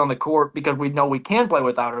she is on the court, because we know we can play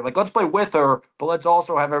without her. Like, let's play with her, but let's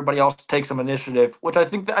also have everybody else take some initiative, which I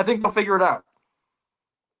think they'll figure it out.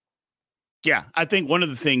 Yeah, I think one of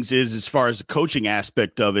the things is, as far as the coaching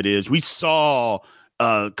aspect of it is, we saw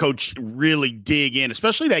Coach really dig in,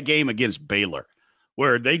 especially that game against Baylor,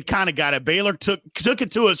 where they kind of got it. Baylor took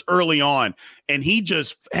it to us early on, and he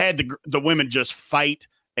just had the women just fight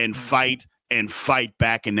and fight and fight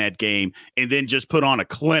back in that game, and then just put on a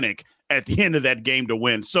clinic at the end of that game to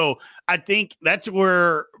win. So I think that's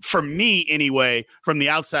where, for me anyway, from the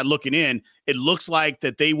outside looking in, it looks like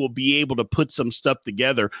that they will be able to put some stuff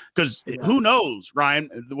together, because who knows, Ryan,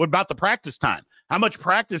 what about the practice time? How much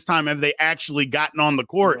practice time have they actually gotten on the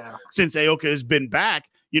court since Aoka has been back?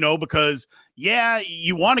 Because,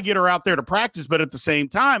 you want to get her out there to practice, but at the same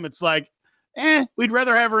time, it's like, we'd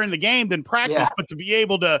rather have her in the game than practice. But to be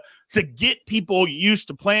able to get people used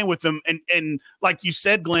to playing with them, and like you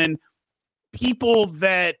said, Glenn, people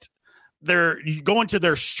that they're going to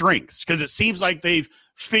their strengths, because it seems like they've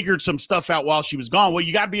figured some stuff out while she was gone. Well,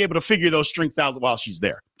 you got to be able to figure those strengths out while she's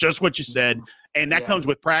there. Just what you said. And that comes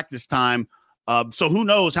with practice time. So who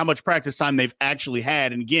knows how much practice time they've actually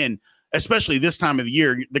had. And again, especially this time of the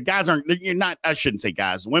year, the guys I shouldn't say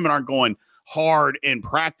guys, the women aren't going hard in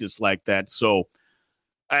practice like that. So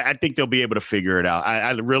I think they'll be able to figure it out.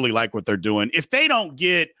 I really like what they're doing. If they don't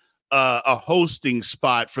get a hosting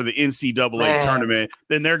spot for the NCAA tournament,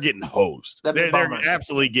 then they're getting hosed. They're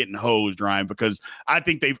absolutely getting hosed, Ryan, because I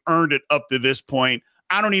think they've earned it up to this point.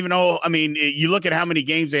 I don't even know. I mean, you look at how many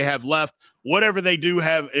games they have left, whatever they do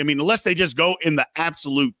have. I mean, unless they just go in the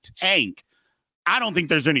absolute tank, I don't think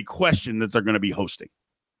there's any question that they're going to be hosting.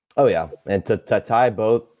 Oh yeah. And to tie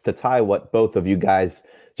what both of you guys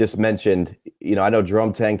just mentioned, I know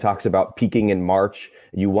Jerome Tang talks about peaking in March.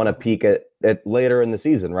 You want to peak at later in the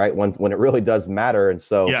season, right? When it really does matter. And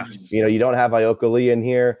so, you don't have Ayoka Lee in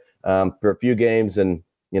here for a few games, and,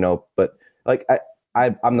 but like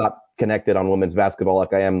I'm not connected on women's basketball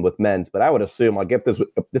like I am with men's, but I would assume, like, if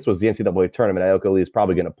this was the NCAA tournament, Ayoka Lee is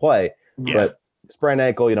probably going to play. But sprained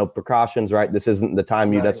ankle, precautions, right? This isn't the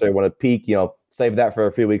time you necessarily want to peak, save that for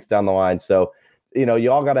a few weeks down the line. So,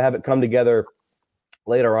 you all got to have it come together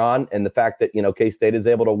later on. And the fact that, K-State is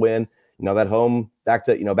able to win, that home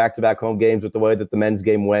back-to-back home games with the way that the men's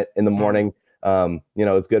game went in the morning,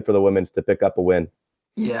 it's good for the women's to pick up a win.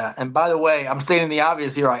 Yeah. And by the way, I'm stating the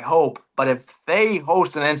obvious here, I hope, but if they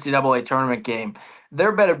host an NCAA tournament game,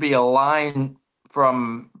 there better be a line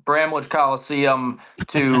from Bramlage Coliseum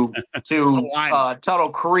to Tuttle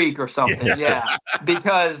Creek or something. Yeah.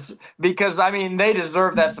 Because I mean, they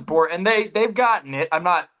deserve that support, and they've gotten it. I'm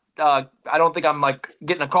not, I don't think I'm like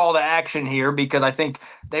getting a call to action here, because I think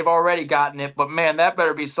they've already gotten it, but man, that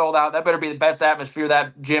better be sold out. That better be the best atmosphere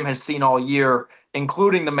that gym has seen all year,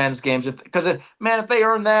 including the men's games. If they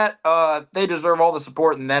earn that, they deserve all the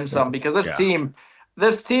support and then some, because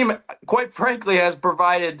this team, quite frankly, has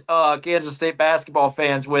provided Kansas State basketball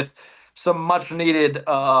fans with some much needed.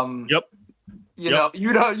 You know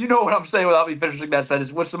what I'm saying without me finishing that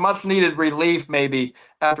sentence. With some much needed relief, maybe,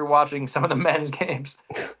 after watching some of the men's games.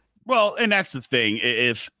 Well, and that's the thing.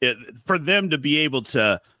 If for them to be able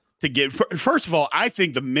to get, first of all, I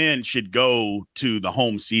think the men should go to the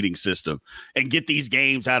home seating system and get these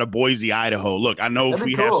games out of Boise, Idaho. Look, I know if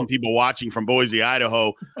we have some people watching from Boise,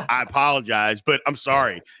 Idaho, I apologize, but I'm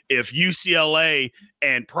sorry. If UCLA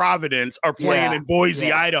and Providence are playing in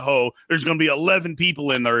Boise, Idaho, there's going to be 11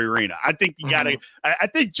 people in their arena. I think you got to, I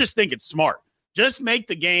think it's smart. Just make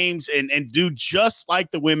the games and do just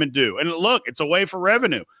like the women do. And look, it's a way for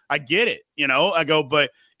revenue. I get it.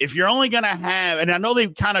 But if you're only going to have, and I know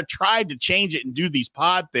they've kind of tried to change it and do these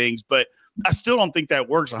pod things, but I still don't think that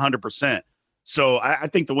works 100%. So I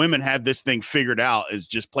think the women have this thing figured out, is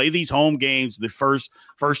just play these home games, the first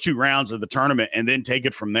two rounds of the tournament, and then take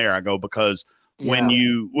it from there. Because when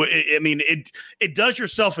it does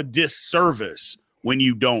yourself a disservice when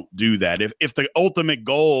you don't do that. If the ultimate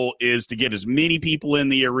goal is to get as many people in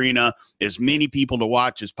the arena, as many people to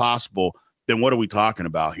watch as possible, then what are we talking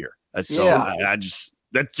about here? That's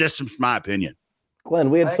just my opinion.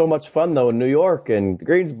 Glenn, we had so much fun though in New York and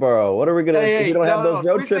Greensboro. What are we gonna? If you don't have those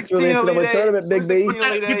road trips for the NCAA tournament, Big B. But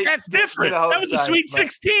that's different. That was a Sweet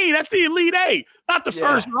 16. That's the Elite Eight, not the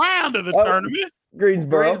first round of the tournament.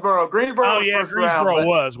 Greensboro. Oh yeah, Greensboro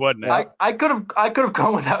wasn't it? I could have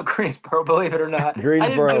gone without Greensboro, believe it or not.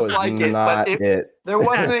 Greensboro I didn't dislike not it. There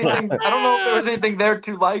wasn't anything. I don't know if there was anything there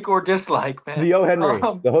to like or dislike, man. The O. Henry,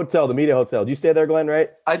 the hotel, the media hotel. Did you stay there, Glenn? Right?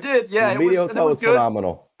 I did. Yeah, the media hotel was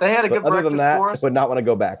phenomenal. They had a good breakfast for us. I would not want to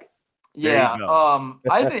go back. Yeah.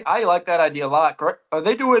 I think I like that idea a lot. Correct? Are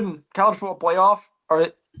they doing college football playoff? Are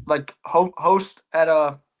it like host at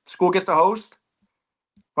a school gets to host?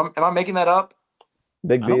 Am I making that up?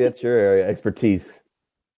 Big B, that's your area expertise.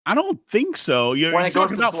 I don't think so. You're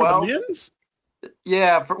talking about 12? For the men's?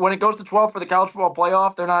 Yeah, when it goes to 12 for the college football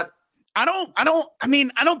playoff, they're not. I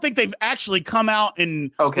don't think they've actually come out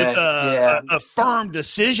with a firm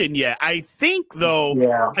decision yet. I think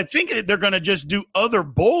though, I think that they're going to just do other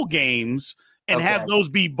bowl games and have those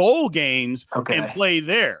be bowl games and play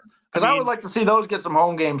there. Because I would like to see those get some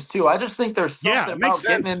home games too. I just think there's something about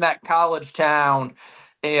getting in that college town,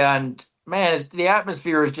 and man, the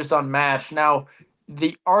atmosphere is just unmatched. Now,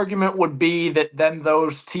 the argument would be that then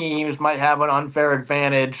those teams might have an unfair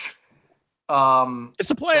advantage. It's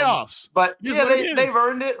the playoffs, but they've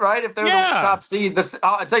earned it, right? If they're the top seed,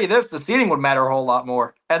 I'll tell you this: the seeding would matter a whole lot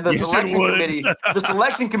more. And the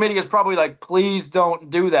selection committee is probably like, please don't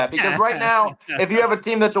do that, because right now, if you have a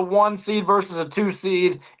team that's a 1 seed versus a 2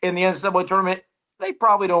 seed in the NCAA tournament, they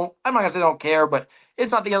probably don't. I'm not gonna say they don't care, but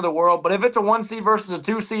it's not the end of the world. But if it's a 1 seed versus a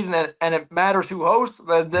 2 seed and it matters who hosts,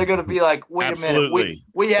 then they're going to be like, wait a minute,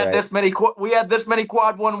 we had this many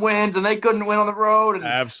quad 1 wins and they couldn't win on the road. And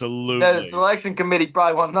the selection committee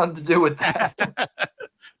probably want nothing to do with that.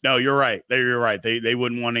 No, you're right. You're right. They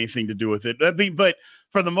wouldn't want anything to do with it. But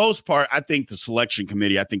for the most part, I think the selection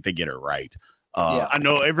committee, I think they get it right. I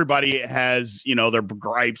know everybody has, their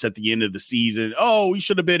gripes at the end of the season. Oh, we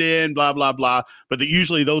should have been in, blah, blah, blah. But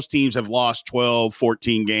usually those teams have lost 12,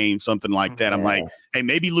 14 games, something like that. I'm like, hey,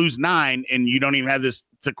 maybe lose 9 and you don't even have this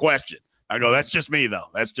to question. I go, that's just me, though.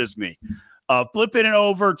 That's just me. Flipping it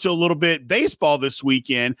over to a little bit baseball this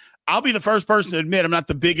weekend. I'll be the first person to admit I'm not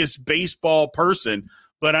the biggest baseball person,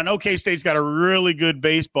 but I know K-State's got a really good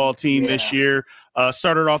baseball team this year.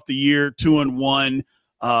 Started off the year 2-1.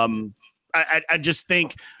 I just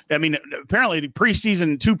think, apparently the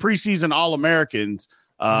two preseason All-Americans,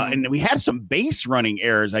 and we had some base running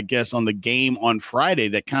errors, I guess, on the game on Friday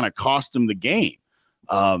that kind of cost them the game.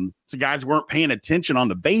 So guys weren't paying attention on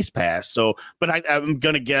the base pass. So, but I'm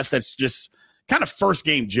going to guess that's just kind of first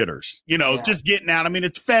game jitters, just getting out.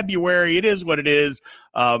 It's February. It is what it is.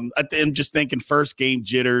 I'm just thinking first game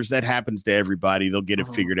jitters. That happens to everybody. They'll get it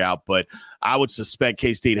figured out. But I would suspect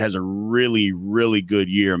K-State has a really, really good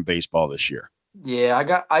year in baseball this year.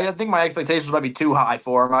 Yeah, I think my expectations might be too high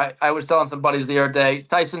for him. I was telling some buddies the other day,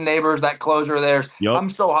 Tyson Neighbors, that closer of theirs. Yep. I'm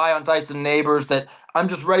so high on Tyson Neighbors that I'm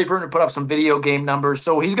just ready for him to put up some video game numbers.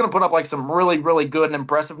 So he's going to put up like some really, really good and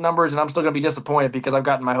impressive numbers, and I'm still going to be disappointed because I've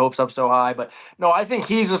gotten my hopes up so high. But no, I think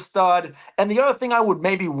he's a stud. And the other thing I would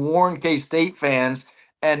maybe warn K-State fans,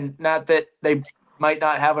 and not that they might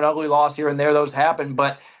not have an ugly loss here and there, those happen,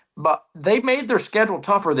 but they made their schedule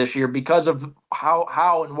tougher this year because of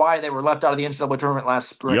how and why they were left out of the NCAA tournament last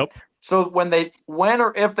spring. Yep. So when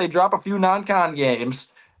or if they drop a few non-con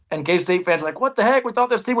games, and K-State fans are like, what the heck? We thought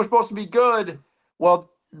this team was supposed to be good.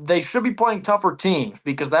 Well, they should be playing tougher teams,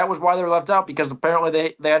 because that was why they were left out, because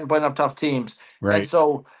apparently they hadn't played enough tough teams. Right. And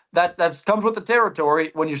so that comes with the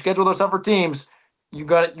territory. When you schedule those tougher teams,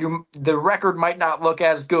 the record might not look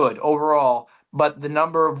as good overall, but the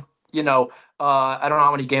number of, I don't know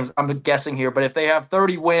how many games I'm guessing here, but if they have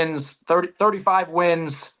 35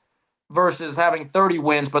 wins versus having 30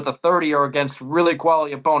 wins, but the 30 are against really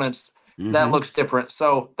quality opponents, that looks different.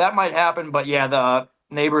 So that might happen. But yeah, the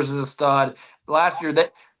Neighbors is a stud. Last year,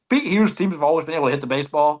 that Pete Hughes' teams have always been able to hit the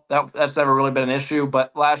baseball. That's never really been an issue.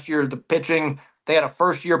 But last year, the pitching, they had a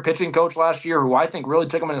first-year pitching coach last year who I think really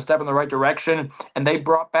took them in a step in the right direction. And they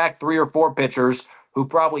brought back 3 or 4 pitchers who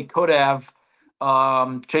probably could have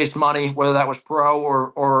chased money, whether that was pro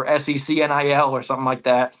or SEC NIL or something like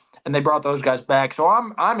that, and they brought those guys back. So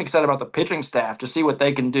I'm excited about the pitching staff to see what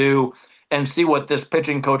they can do and see what this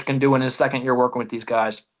pitching coach can do in his second year working with these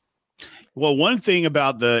guys. Well, one thing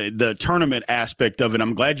about the tournament aspect of it,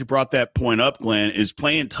 I'm glad you brought that point up, Glenn, is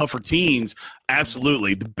playing tougher teams.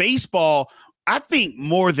 Absolutely. The baseball, I think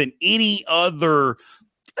more than any other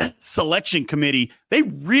selection committee, they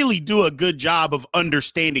really do a good job of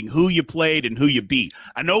understanding who you played and who you beat.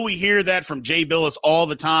 I know we hear that from Jay Billis all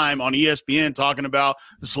the time on ESPN talking about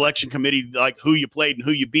the selection committee, like who you played and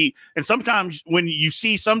who you beat. And sometimes when you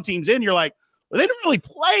see some teams in, you're like, well, they didn't really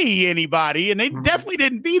play anybody and they definitely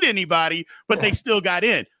didn't beat anybody, but they still got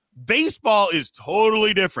in. Baseball is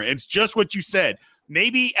totally different. It's just what you said.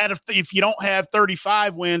 Maybe if you don't have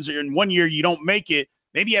 35 wins or in one year you don't make it,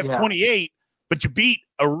 maybe you have 28, but you beat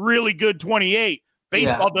a really good 28.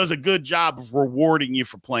 Baseball does a good job of rewarding you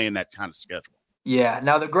for playing that kind of schedule. Yeah.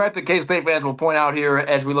 Now, the gripe that K-State fans will point out here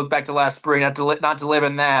as we look back to last spring, not to live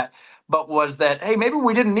in that, but was that, hey, maybe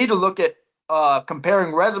we didn't need to look at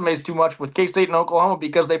comparing resumes too much with K-State and Oklahoma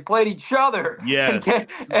because they played each other. Yes.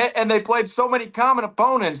 And they played so many common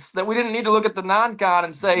opponents that we didn't need to look at the non-con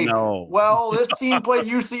and say, well, this team played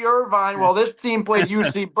UC Irvine. Well, this team played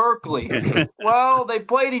UC Berkeley. Well, they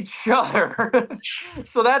played each other.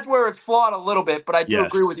 So that's where it's flawed a little bit. But I do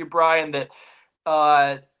agree with you, Brian, that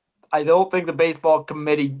I don't think the baseball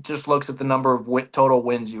committee just looks at the number of total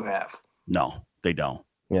wins you have. No, they don't.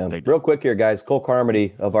 Yeah, real quick here, guys. Cole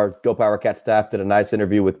Carmody of our Go Power Cat staff did a nice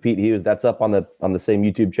interview with Pete Hughes. That's up on the same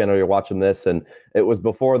YouTube channel you're watching this, and it was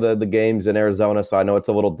before the games in Arizona, so I know it's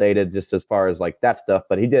a little dated just as far as like that stuff.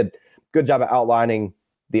 But he did a good job of outlining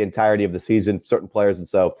the entirety of the season, certain players, and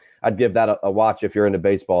so I'd give that a watch if you're into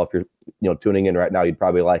baseball. If you're tuning in right now, you'd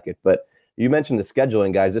probably like it. But you mentioned the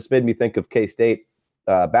scheduling, guys. This made me think of K-State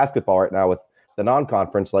basketball right now with the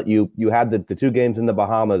non-conference. Like you had the 2 games in the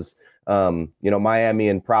Bahamas. Miami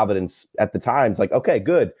and Providence at the time. It's like, okay,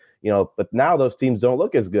 good. But now those teams don't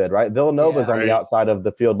look as good, right? Villanova's on the outside of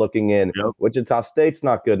the field looking in. Yep. Wichita State's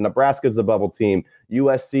not good. Nebraska's a bubble team.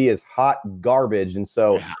 USC is hot garbage. And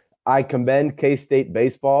so I commend K-State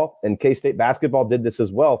baseball, and K-State basketball did this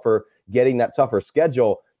as well for getting that tougher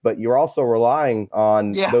schedule. But you're also relying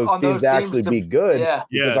on those teams to actually be good. Yeah.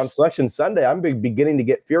 Because on Selection Sunday, I'm beginning to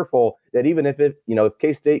get fearful that even if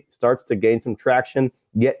K-State starts to gain some traction,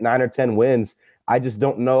 get 9 or 10 wins, I just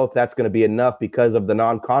don't know if that's going to be enough because of the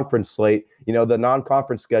non-conference slate. The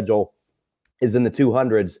non-conference schedule is in the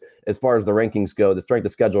 200s as far as the rankings go, the strength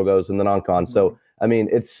of schedule goes in the non-con. Mm-hmm. So, I mean,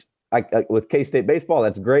 it's with K-State baseball,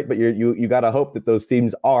 that's great, but you got to hope that those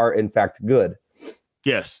teams are in fact good.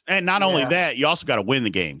 Yes. And not only that, you also got to win the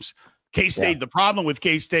games. K-State, the problem with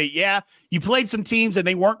K-State, you played some teams and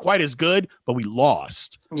they weren't quite as good, but we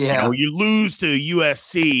lost. Yeah. You lose to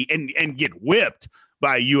USC and get whipped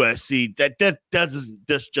by USC. That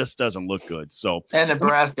just doesn't look good. So and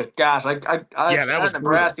Nebraska, gosh, that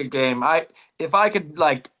Nebraska game. If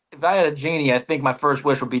I had a genie, I think my first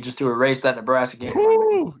wish would be just to erase that Nebraska game.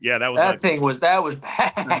 Ooh, that was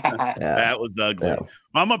bad. That was ugly. Yeah.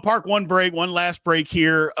 I'm gonna park one last break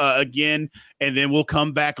here again, and then we'll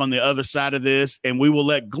come back on the other side of this, and we will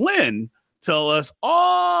let Glenn tell us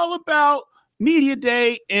all about Media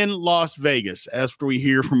Day in Las Vegas after we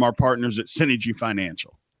hear from our partners at Synergy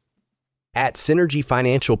Financial. At Synergy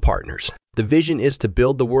Financial Partners, the vision is to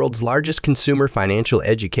build the world's largest consumer financial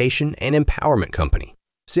education and empowerment company.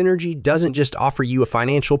 Synergy doesn't just offer you a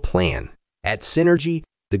financial plan. At Synergy,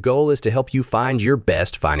 the goal is to help you find your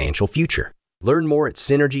best financial future. Learn more at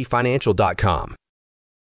synergyfinancial.com.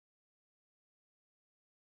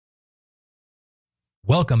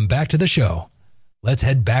 Welcome back to the show. Let's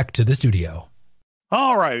head back to the studio.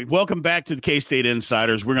 All right. Welcome back to the K-State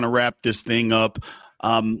Insiders. We're going to wrap this thing up.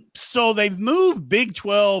 So they've moved Big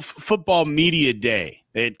 12 Football Media Day.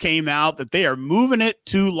 It came out that they are moving it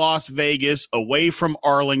to Las Vegas, away from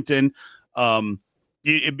Arlington. I'll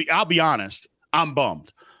be honest, I'm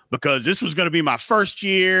bummed because this was going to be my first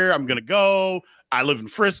year. I'm going to go. I live in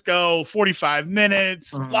Frisco, 45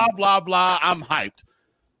 minutes, blah, blah, blah. I'm hyped.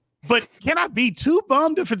 But can I be too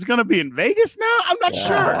bummed if it's going to be in Vegas now? I'm not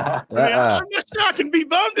sure. I'm not sure I can be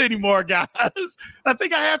bummed anymore, guys. I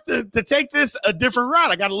think I have to take this a different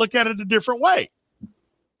route. I got to look at it a different way.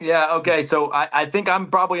 Yeah, okay. So I think I'm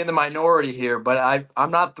probably in the minority here, but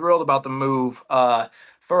I'm not thrilled about the move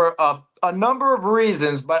for a number of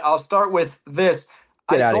reasons, but I'll start with this.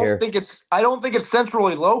 I don't think it's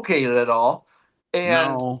centrally located at all.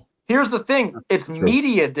 And here's the thing. It's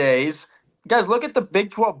media days. Guys, look at the Big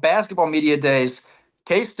 12 basketball media days.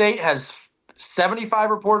 K-State has 75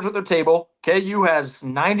 reporters at their table. KU has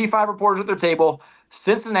 95 reporters at their table.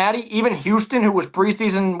 Cincinnati, even Houston, who was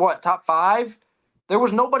preseason, top 5? There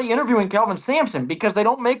was nobody interviewing Kelvin Sampson because they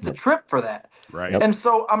don't make the trip for that. Right. And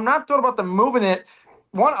so I'm not thrilled about them moving it.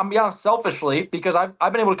 One, I'm be honest, selfishly, because I've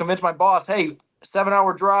been able to convince my boss, hey,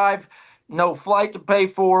 7-hour drive, no flight to pay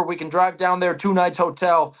for. We can drive down there, 2 nights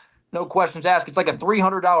hotel, no questions asked. It's like a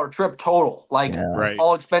 $300 trip total,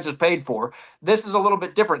 all expenses paid for. This is a little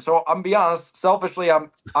bit different. So I'm be honest, selfishly,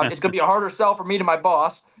 it's going to be a harder sell for me to my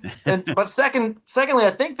boss. But secondly,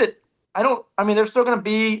 I think that there's still going to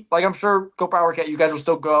be, I'm sure Go Power Cat, you guys will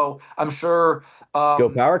still go. I'm sure. Go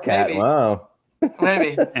Power Cat, maybe, wow.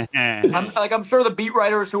 Maybe. I'm sure the beat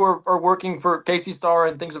writers who are working for Casey Star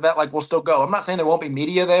and things of that, will still go. I'm not saying there won't be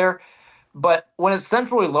media there, but when it's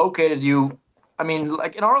centrally located,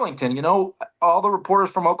 in Arlington, all the reporters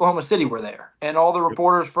from Oklahoma City were there, and all the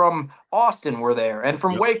reporters from Austin were there, and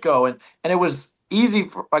from Waco, and it was easy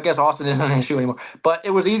for, I guess Austin isn't an issue anymore, but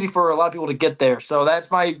it was easy for a lot of people to get there. So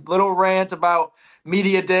that's my little rant about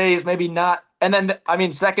media days, maybe not. And then, I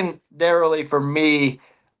mean, secondarily for me,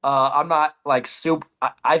 I'm not like super.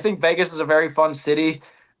 I think Vegas is a very fun city.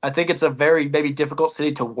 I think it's a very maybe difficult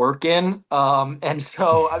city to work in. And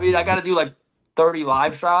so, I mean, I got to do like 30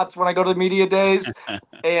 live shots when I go to the media days.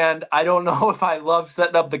 And I don't know if I love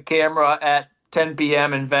setting up the camera at 10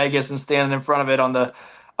 p.m. in Vegas and standing in front of it on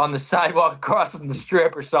the sidewalk across from the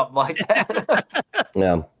strip or something like that.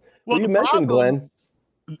 Yeah. Well, you mentioned, Glenn.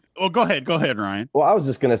 Well, go ahead, Ryan. Well, I was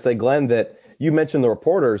just going to say, Glenn, that you mentioned the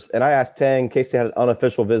reporters, and I asked Tang, K-State had an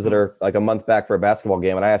unofficial visitor like a month back for a basketball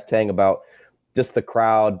game, and I asked Tang about just the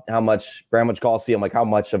crowd, how much Bramlage Coliseum, like how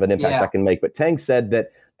much of an impact that can make. But Tang said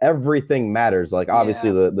that everything matters. Like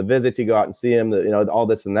obviously the visits, you go out and see him, all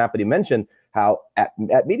this and that. But he mentioned how at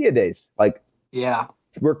media days, like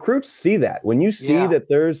recruits see that. When you see that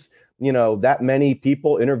there's that many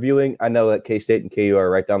people interviewing, I know that K-State and KU are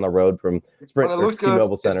right down the road from Sprint or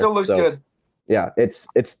T-Mobile Center. It still looks good. Yeah, it's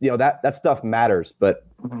that stuff matters. But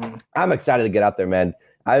I'm excited to get out there, man.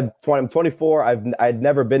 I'm 24. I'd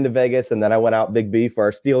never been to Vegas, and then I went out Big B for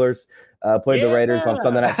our Steelers. Played the Raiders on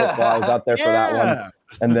Sunday Night Football. I was out there for that one,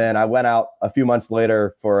 and then I went out a few months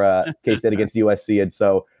later for K-State against USC. And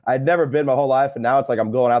so I'd never been my whole life, and now it's like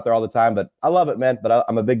I'm going out there all the time. But I love it, man. But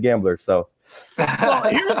I'm a big gambler, so. Well,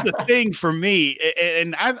 here's the thing for me,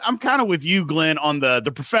 and I'm kind of with you, Glenn, on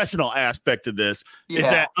the professional aspect of this, is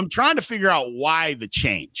that I'm trying to figure out why the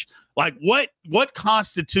change. Like what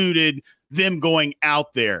constituted them going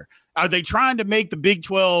out there? Are they trying to make the Big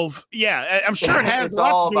 12? Yeah, I'm sure it has a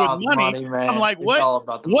lot to do with money. I'm like,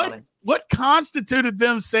 what constituted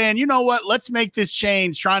them saying, you know what, let's make this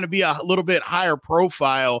change, trying to be a little bit higher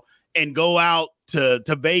profile and go out to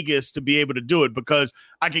Vegas to be able to do it? Because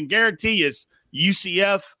I can guarantee you,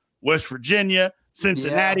 UCF, West Virginia,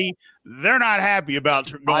 Cincinnati, they're not happy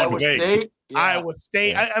about going to Vegas. Iowa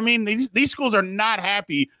State. I mean, these schools are not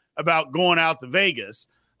happy about going out to Vegas.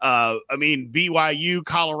 I mean, BYU,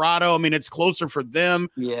 Colorado. I mean, it's closer for them.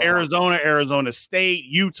 Arizona, Arizona State,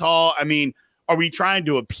 Utah. I mean, are we trying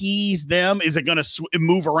to appease them? Is it going to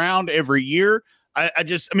move around every year? I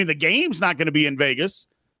mean, the game's not going to be in Vegas.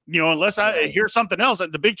 Unless I hear something else,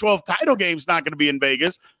 the Big 12 title game's not going to be in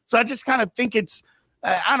Vegas. So I just kind of think it's,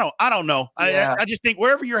 I don't know. I just think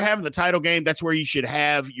wherever you're having the title game, that's where you should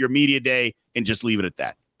have your media day and just leave it at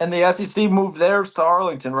that. And the SEC moved theirs to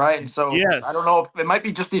Arlington, right? And so I don't know if it might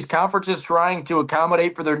be just these conferences trying to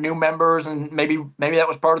accommodate for their new members, and maybe that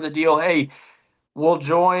was part of the deal. Hey, we'll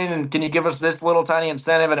join, and can you give us this little tiny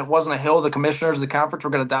incentive? And it wasn't a hill the commissioners of the conference were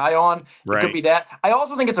going to die on. Right. It could be that. I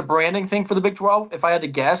also think it's a branding thing for the Big 12, if I had to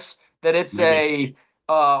guess, that it's maybe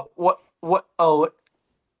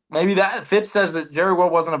that Fitz says that Jerry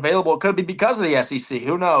World wasn't available. It could be because of the SEC.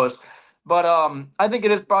 Who knows? But I think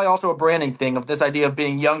it is probably also a branding thing of this idea of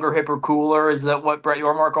being younger, hipper, cooler. Is that what Brett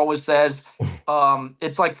Yormark always says?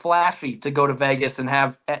 It's like flashy to go to Vegas and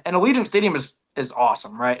have – and Allegiant Stadium is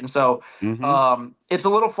awesome, right? And so it's a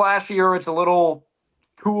little flashier. It's a little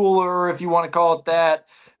cooler, if you want to call it that.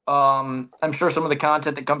 I'm sure some of the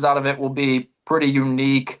content that comes out of it will be pretty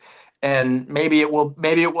unique, and maybe it will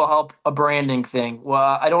help a branding thing.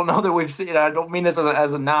 Well, I don't know that we've seen – I don't mean this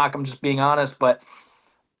as a knock. I'm just being honest, but –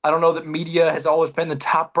 I don't know that media has always been the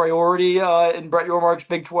top priority in Brett Yormark's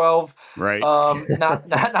Big 12. Right.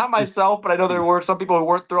 Not myself, but I know there were some people who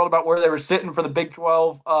weren't thrilled about where they were sitting for the Big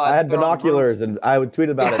 12. I had binoculars, and I would tweet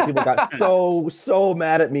about it. People got so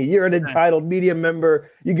mad at me. You're an entitled media member.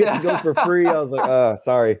 You get to go for free. I was like,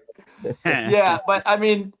 sorry. But I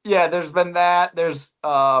mean, there's been that. There's,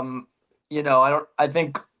 I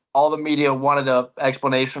think all the media wanted an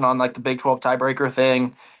explanation on like the Big 12 tiebreaker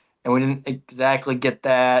thing, and we didn't exactly get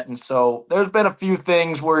that. And so there's been a few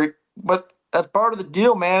things but that's part of the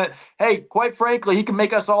deal, man. Hey, quite frankly, he can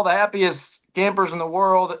make us all the happiest campers in the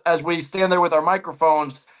world as we stand there with our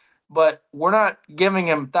microphones, but we're not giving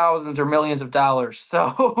him thousands or millions of dollars.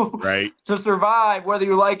 So to survive, whether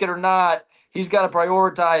you like it or not, he's got to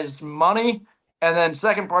prioritize money. And then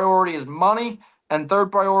second priority is money. And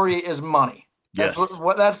third priority is money. That's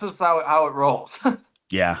just how it rolls.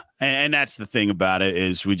 Yeah. And that's the thing about it,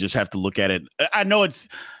 is we just have to look at it. I know it's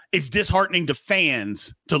disheartening to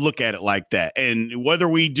fans to look at it like that. And whether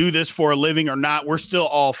we do this for a living or not, we're still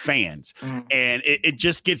all fans. And it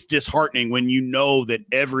just gets disheartening when you know that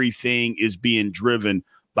everything is being driven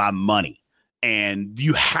by money. And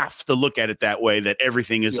you have to look at it that way, that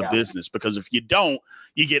everything is a business, because if you don't,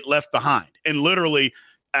 you get left behind. And literally,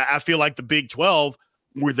 I feel like the Big 12,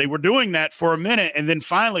 where they were doing that for a minute and then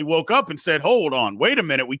finally woke up and said, hold on, wait a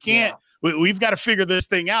minute. We can't We've got to figure this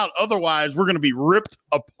thing out. Otherwise, we're going to be ripped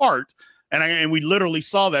apart. And we literally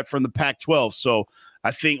saw that from the Pac-12. So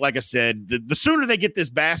I think, like I said, the sooner they get this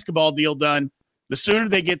basketball deal done, the sooner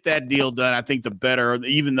they get that deal done, I think the better,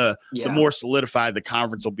 even the more solidified the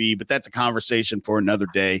conference will be. But that's a conversation for another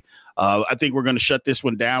day. I think we're going to shut this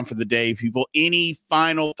one down for the day, people. Any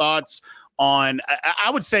final thoughts on –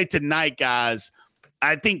 I would say tonight, guys,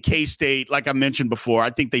 I think K-State, like I mentioned before, I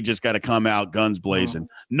think they just got to come out guns blazing.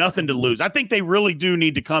 Nothing to lose. I think they really do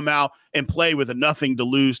need to come out and play with a nothing to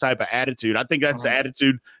lose type of attitude. I think that's the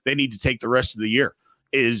attitude they need to take the rest of the year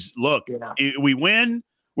is, look, if we win,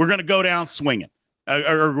 we're going to go down swinging.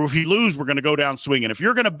 Or if you lose, we're going to go down swinging. If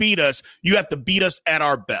you're going to beat us, you have to beat us at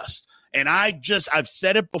our best. And I've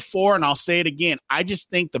said it before and I'll say it again. I just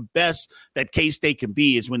think the best that K-State can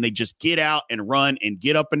be is when they just get out and run and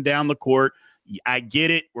get up and down the court. I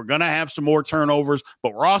get it. We're going to have some more turnovers,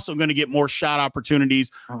 but we're also going to get more shot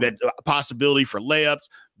opportunities, that possibility for layups.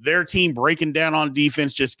 Their team breaking down on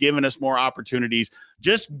defense, just giving us more opportunities.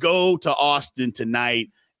 Just go to Austin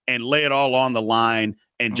tonight and lay it all on the line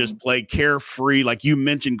and just play carefree. Like you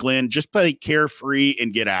mentioned, Glenn, just play carefree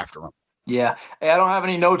and get after them. Yeah. Hey, I don't have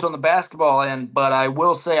any notes on the basketball end, but I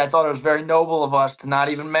will say I thought it was very noble of us to not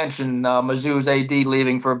even mention Mizzou's AD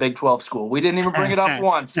leaving for a Big 12 school. We didn't even bring it up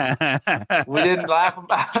once. We didn't laugh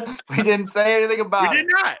about it. We didn't say anything about it.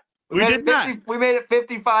 We did not. We made it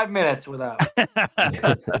 55 minutes without.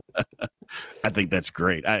 I think that's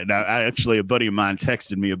great. I actually, a buddy of mine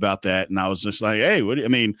texted me about that, and I was just like, "Hey, what do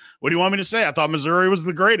you want me to say? I thought Missouri was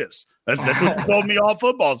the greatest. That's what you told me all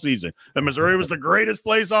football season. That Missouri was the greatest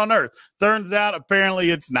place on earth. Turns out, apparently,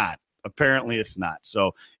 it's not.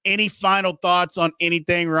 So, any final thoughts on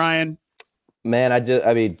anything, Ryan? Man,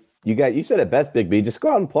 you said it best, Big B. Just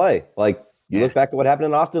go out and play. Like you look back at what happened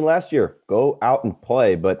in Austin last year. Go out and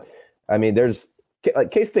play. But I mean, there's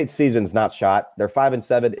K-State's season's not shot. They're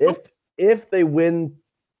 5-7. If they win,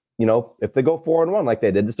 if they go 4-1 like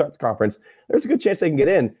they did to start the conference, there's a good chance they can get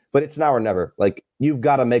in, but it's now or never. Like, you've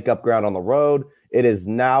got to make up ground on the road. It is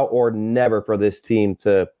now or never for this team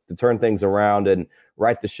to turn things around and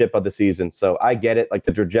right the ship of the season. So I get it. Like,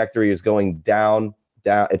 the trajectory is going down.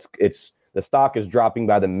 It's the stock is dropping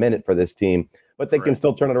by the minute for this team, but they can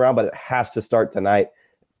still turn it around, but it has to start tonight.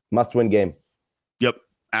 Must-win game. Yep.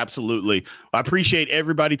 Absolutely. I appreciate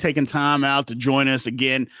everybody taking time out to join us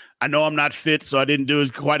again. I know I'm not fit, so I didn't do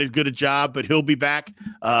quite as good a job, but he'll be back.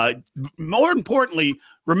 More importantly,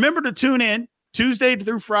 remember to tune in Tuesday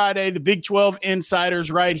through Friday, the Big 12 Insiders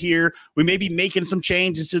right here. We may be making some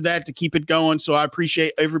changes to that to keep it going, so I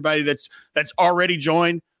appreciate everybody that's already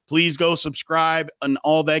joined. Please go subscribe and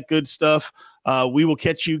all that good stuff. We will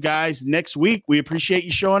catch you guys next week. We appreciate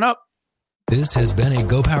you showing up. This has been a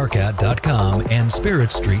GoPowerCat.com and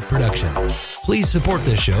Spirit Street production. Please support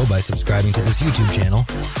this show by subscribing to this YouTube channel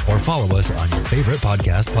or follow us on your favorite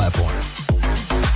podcast platform.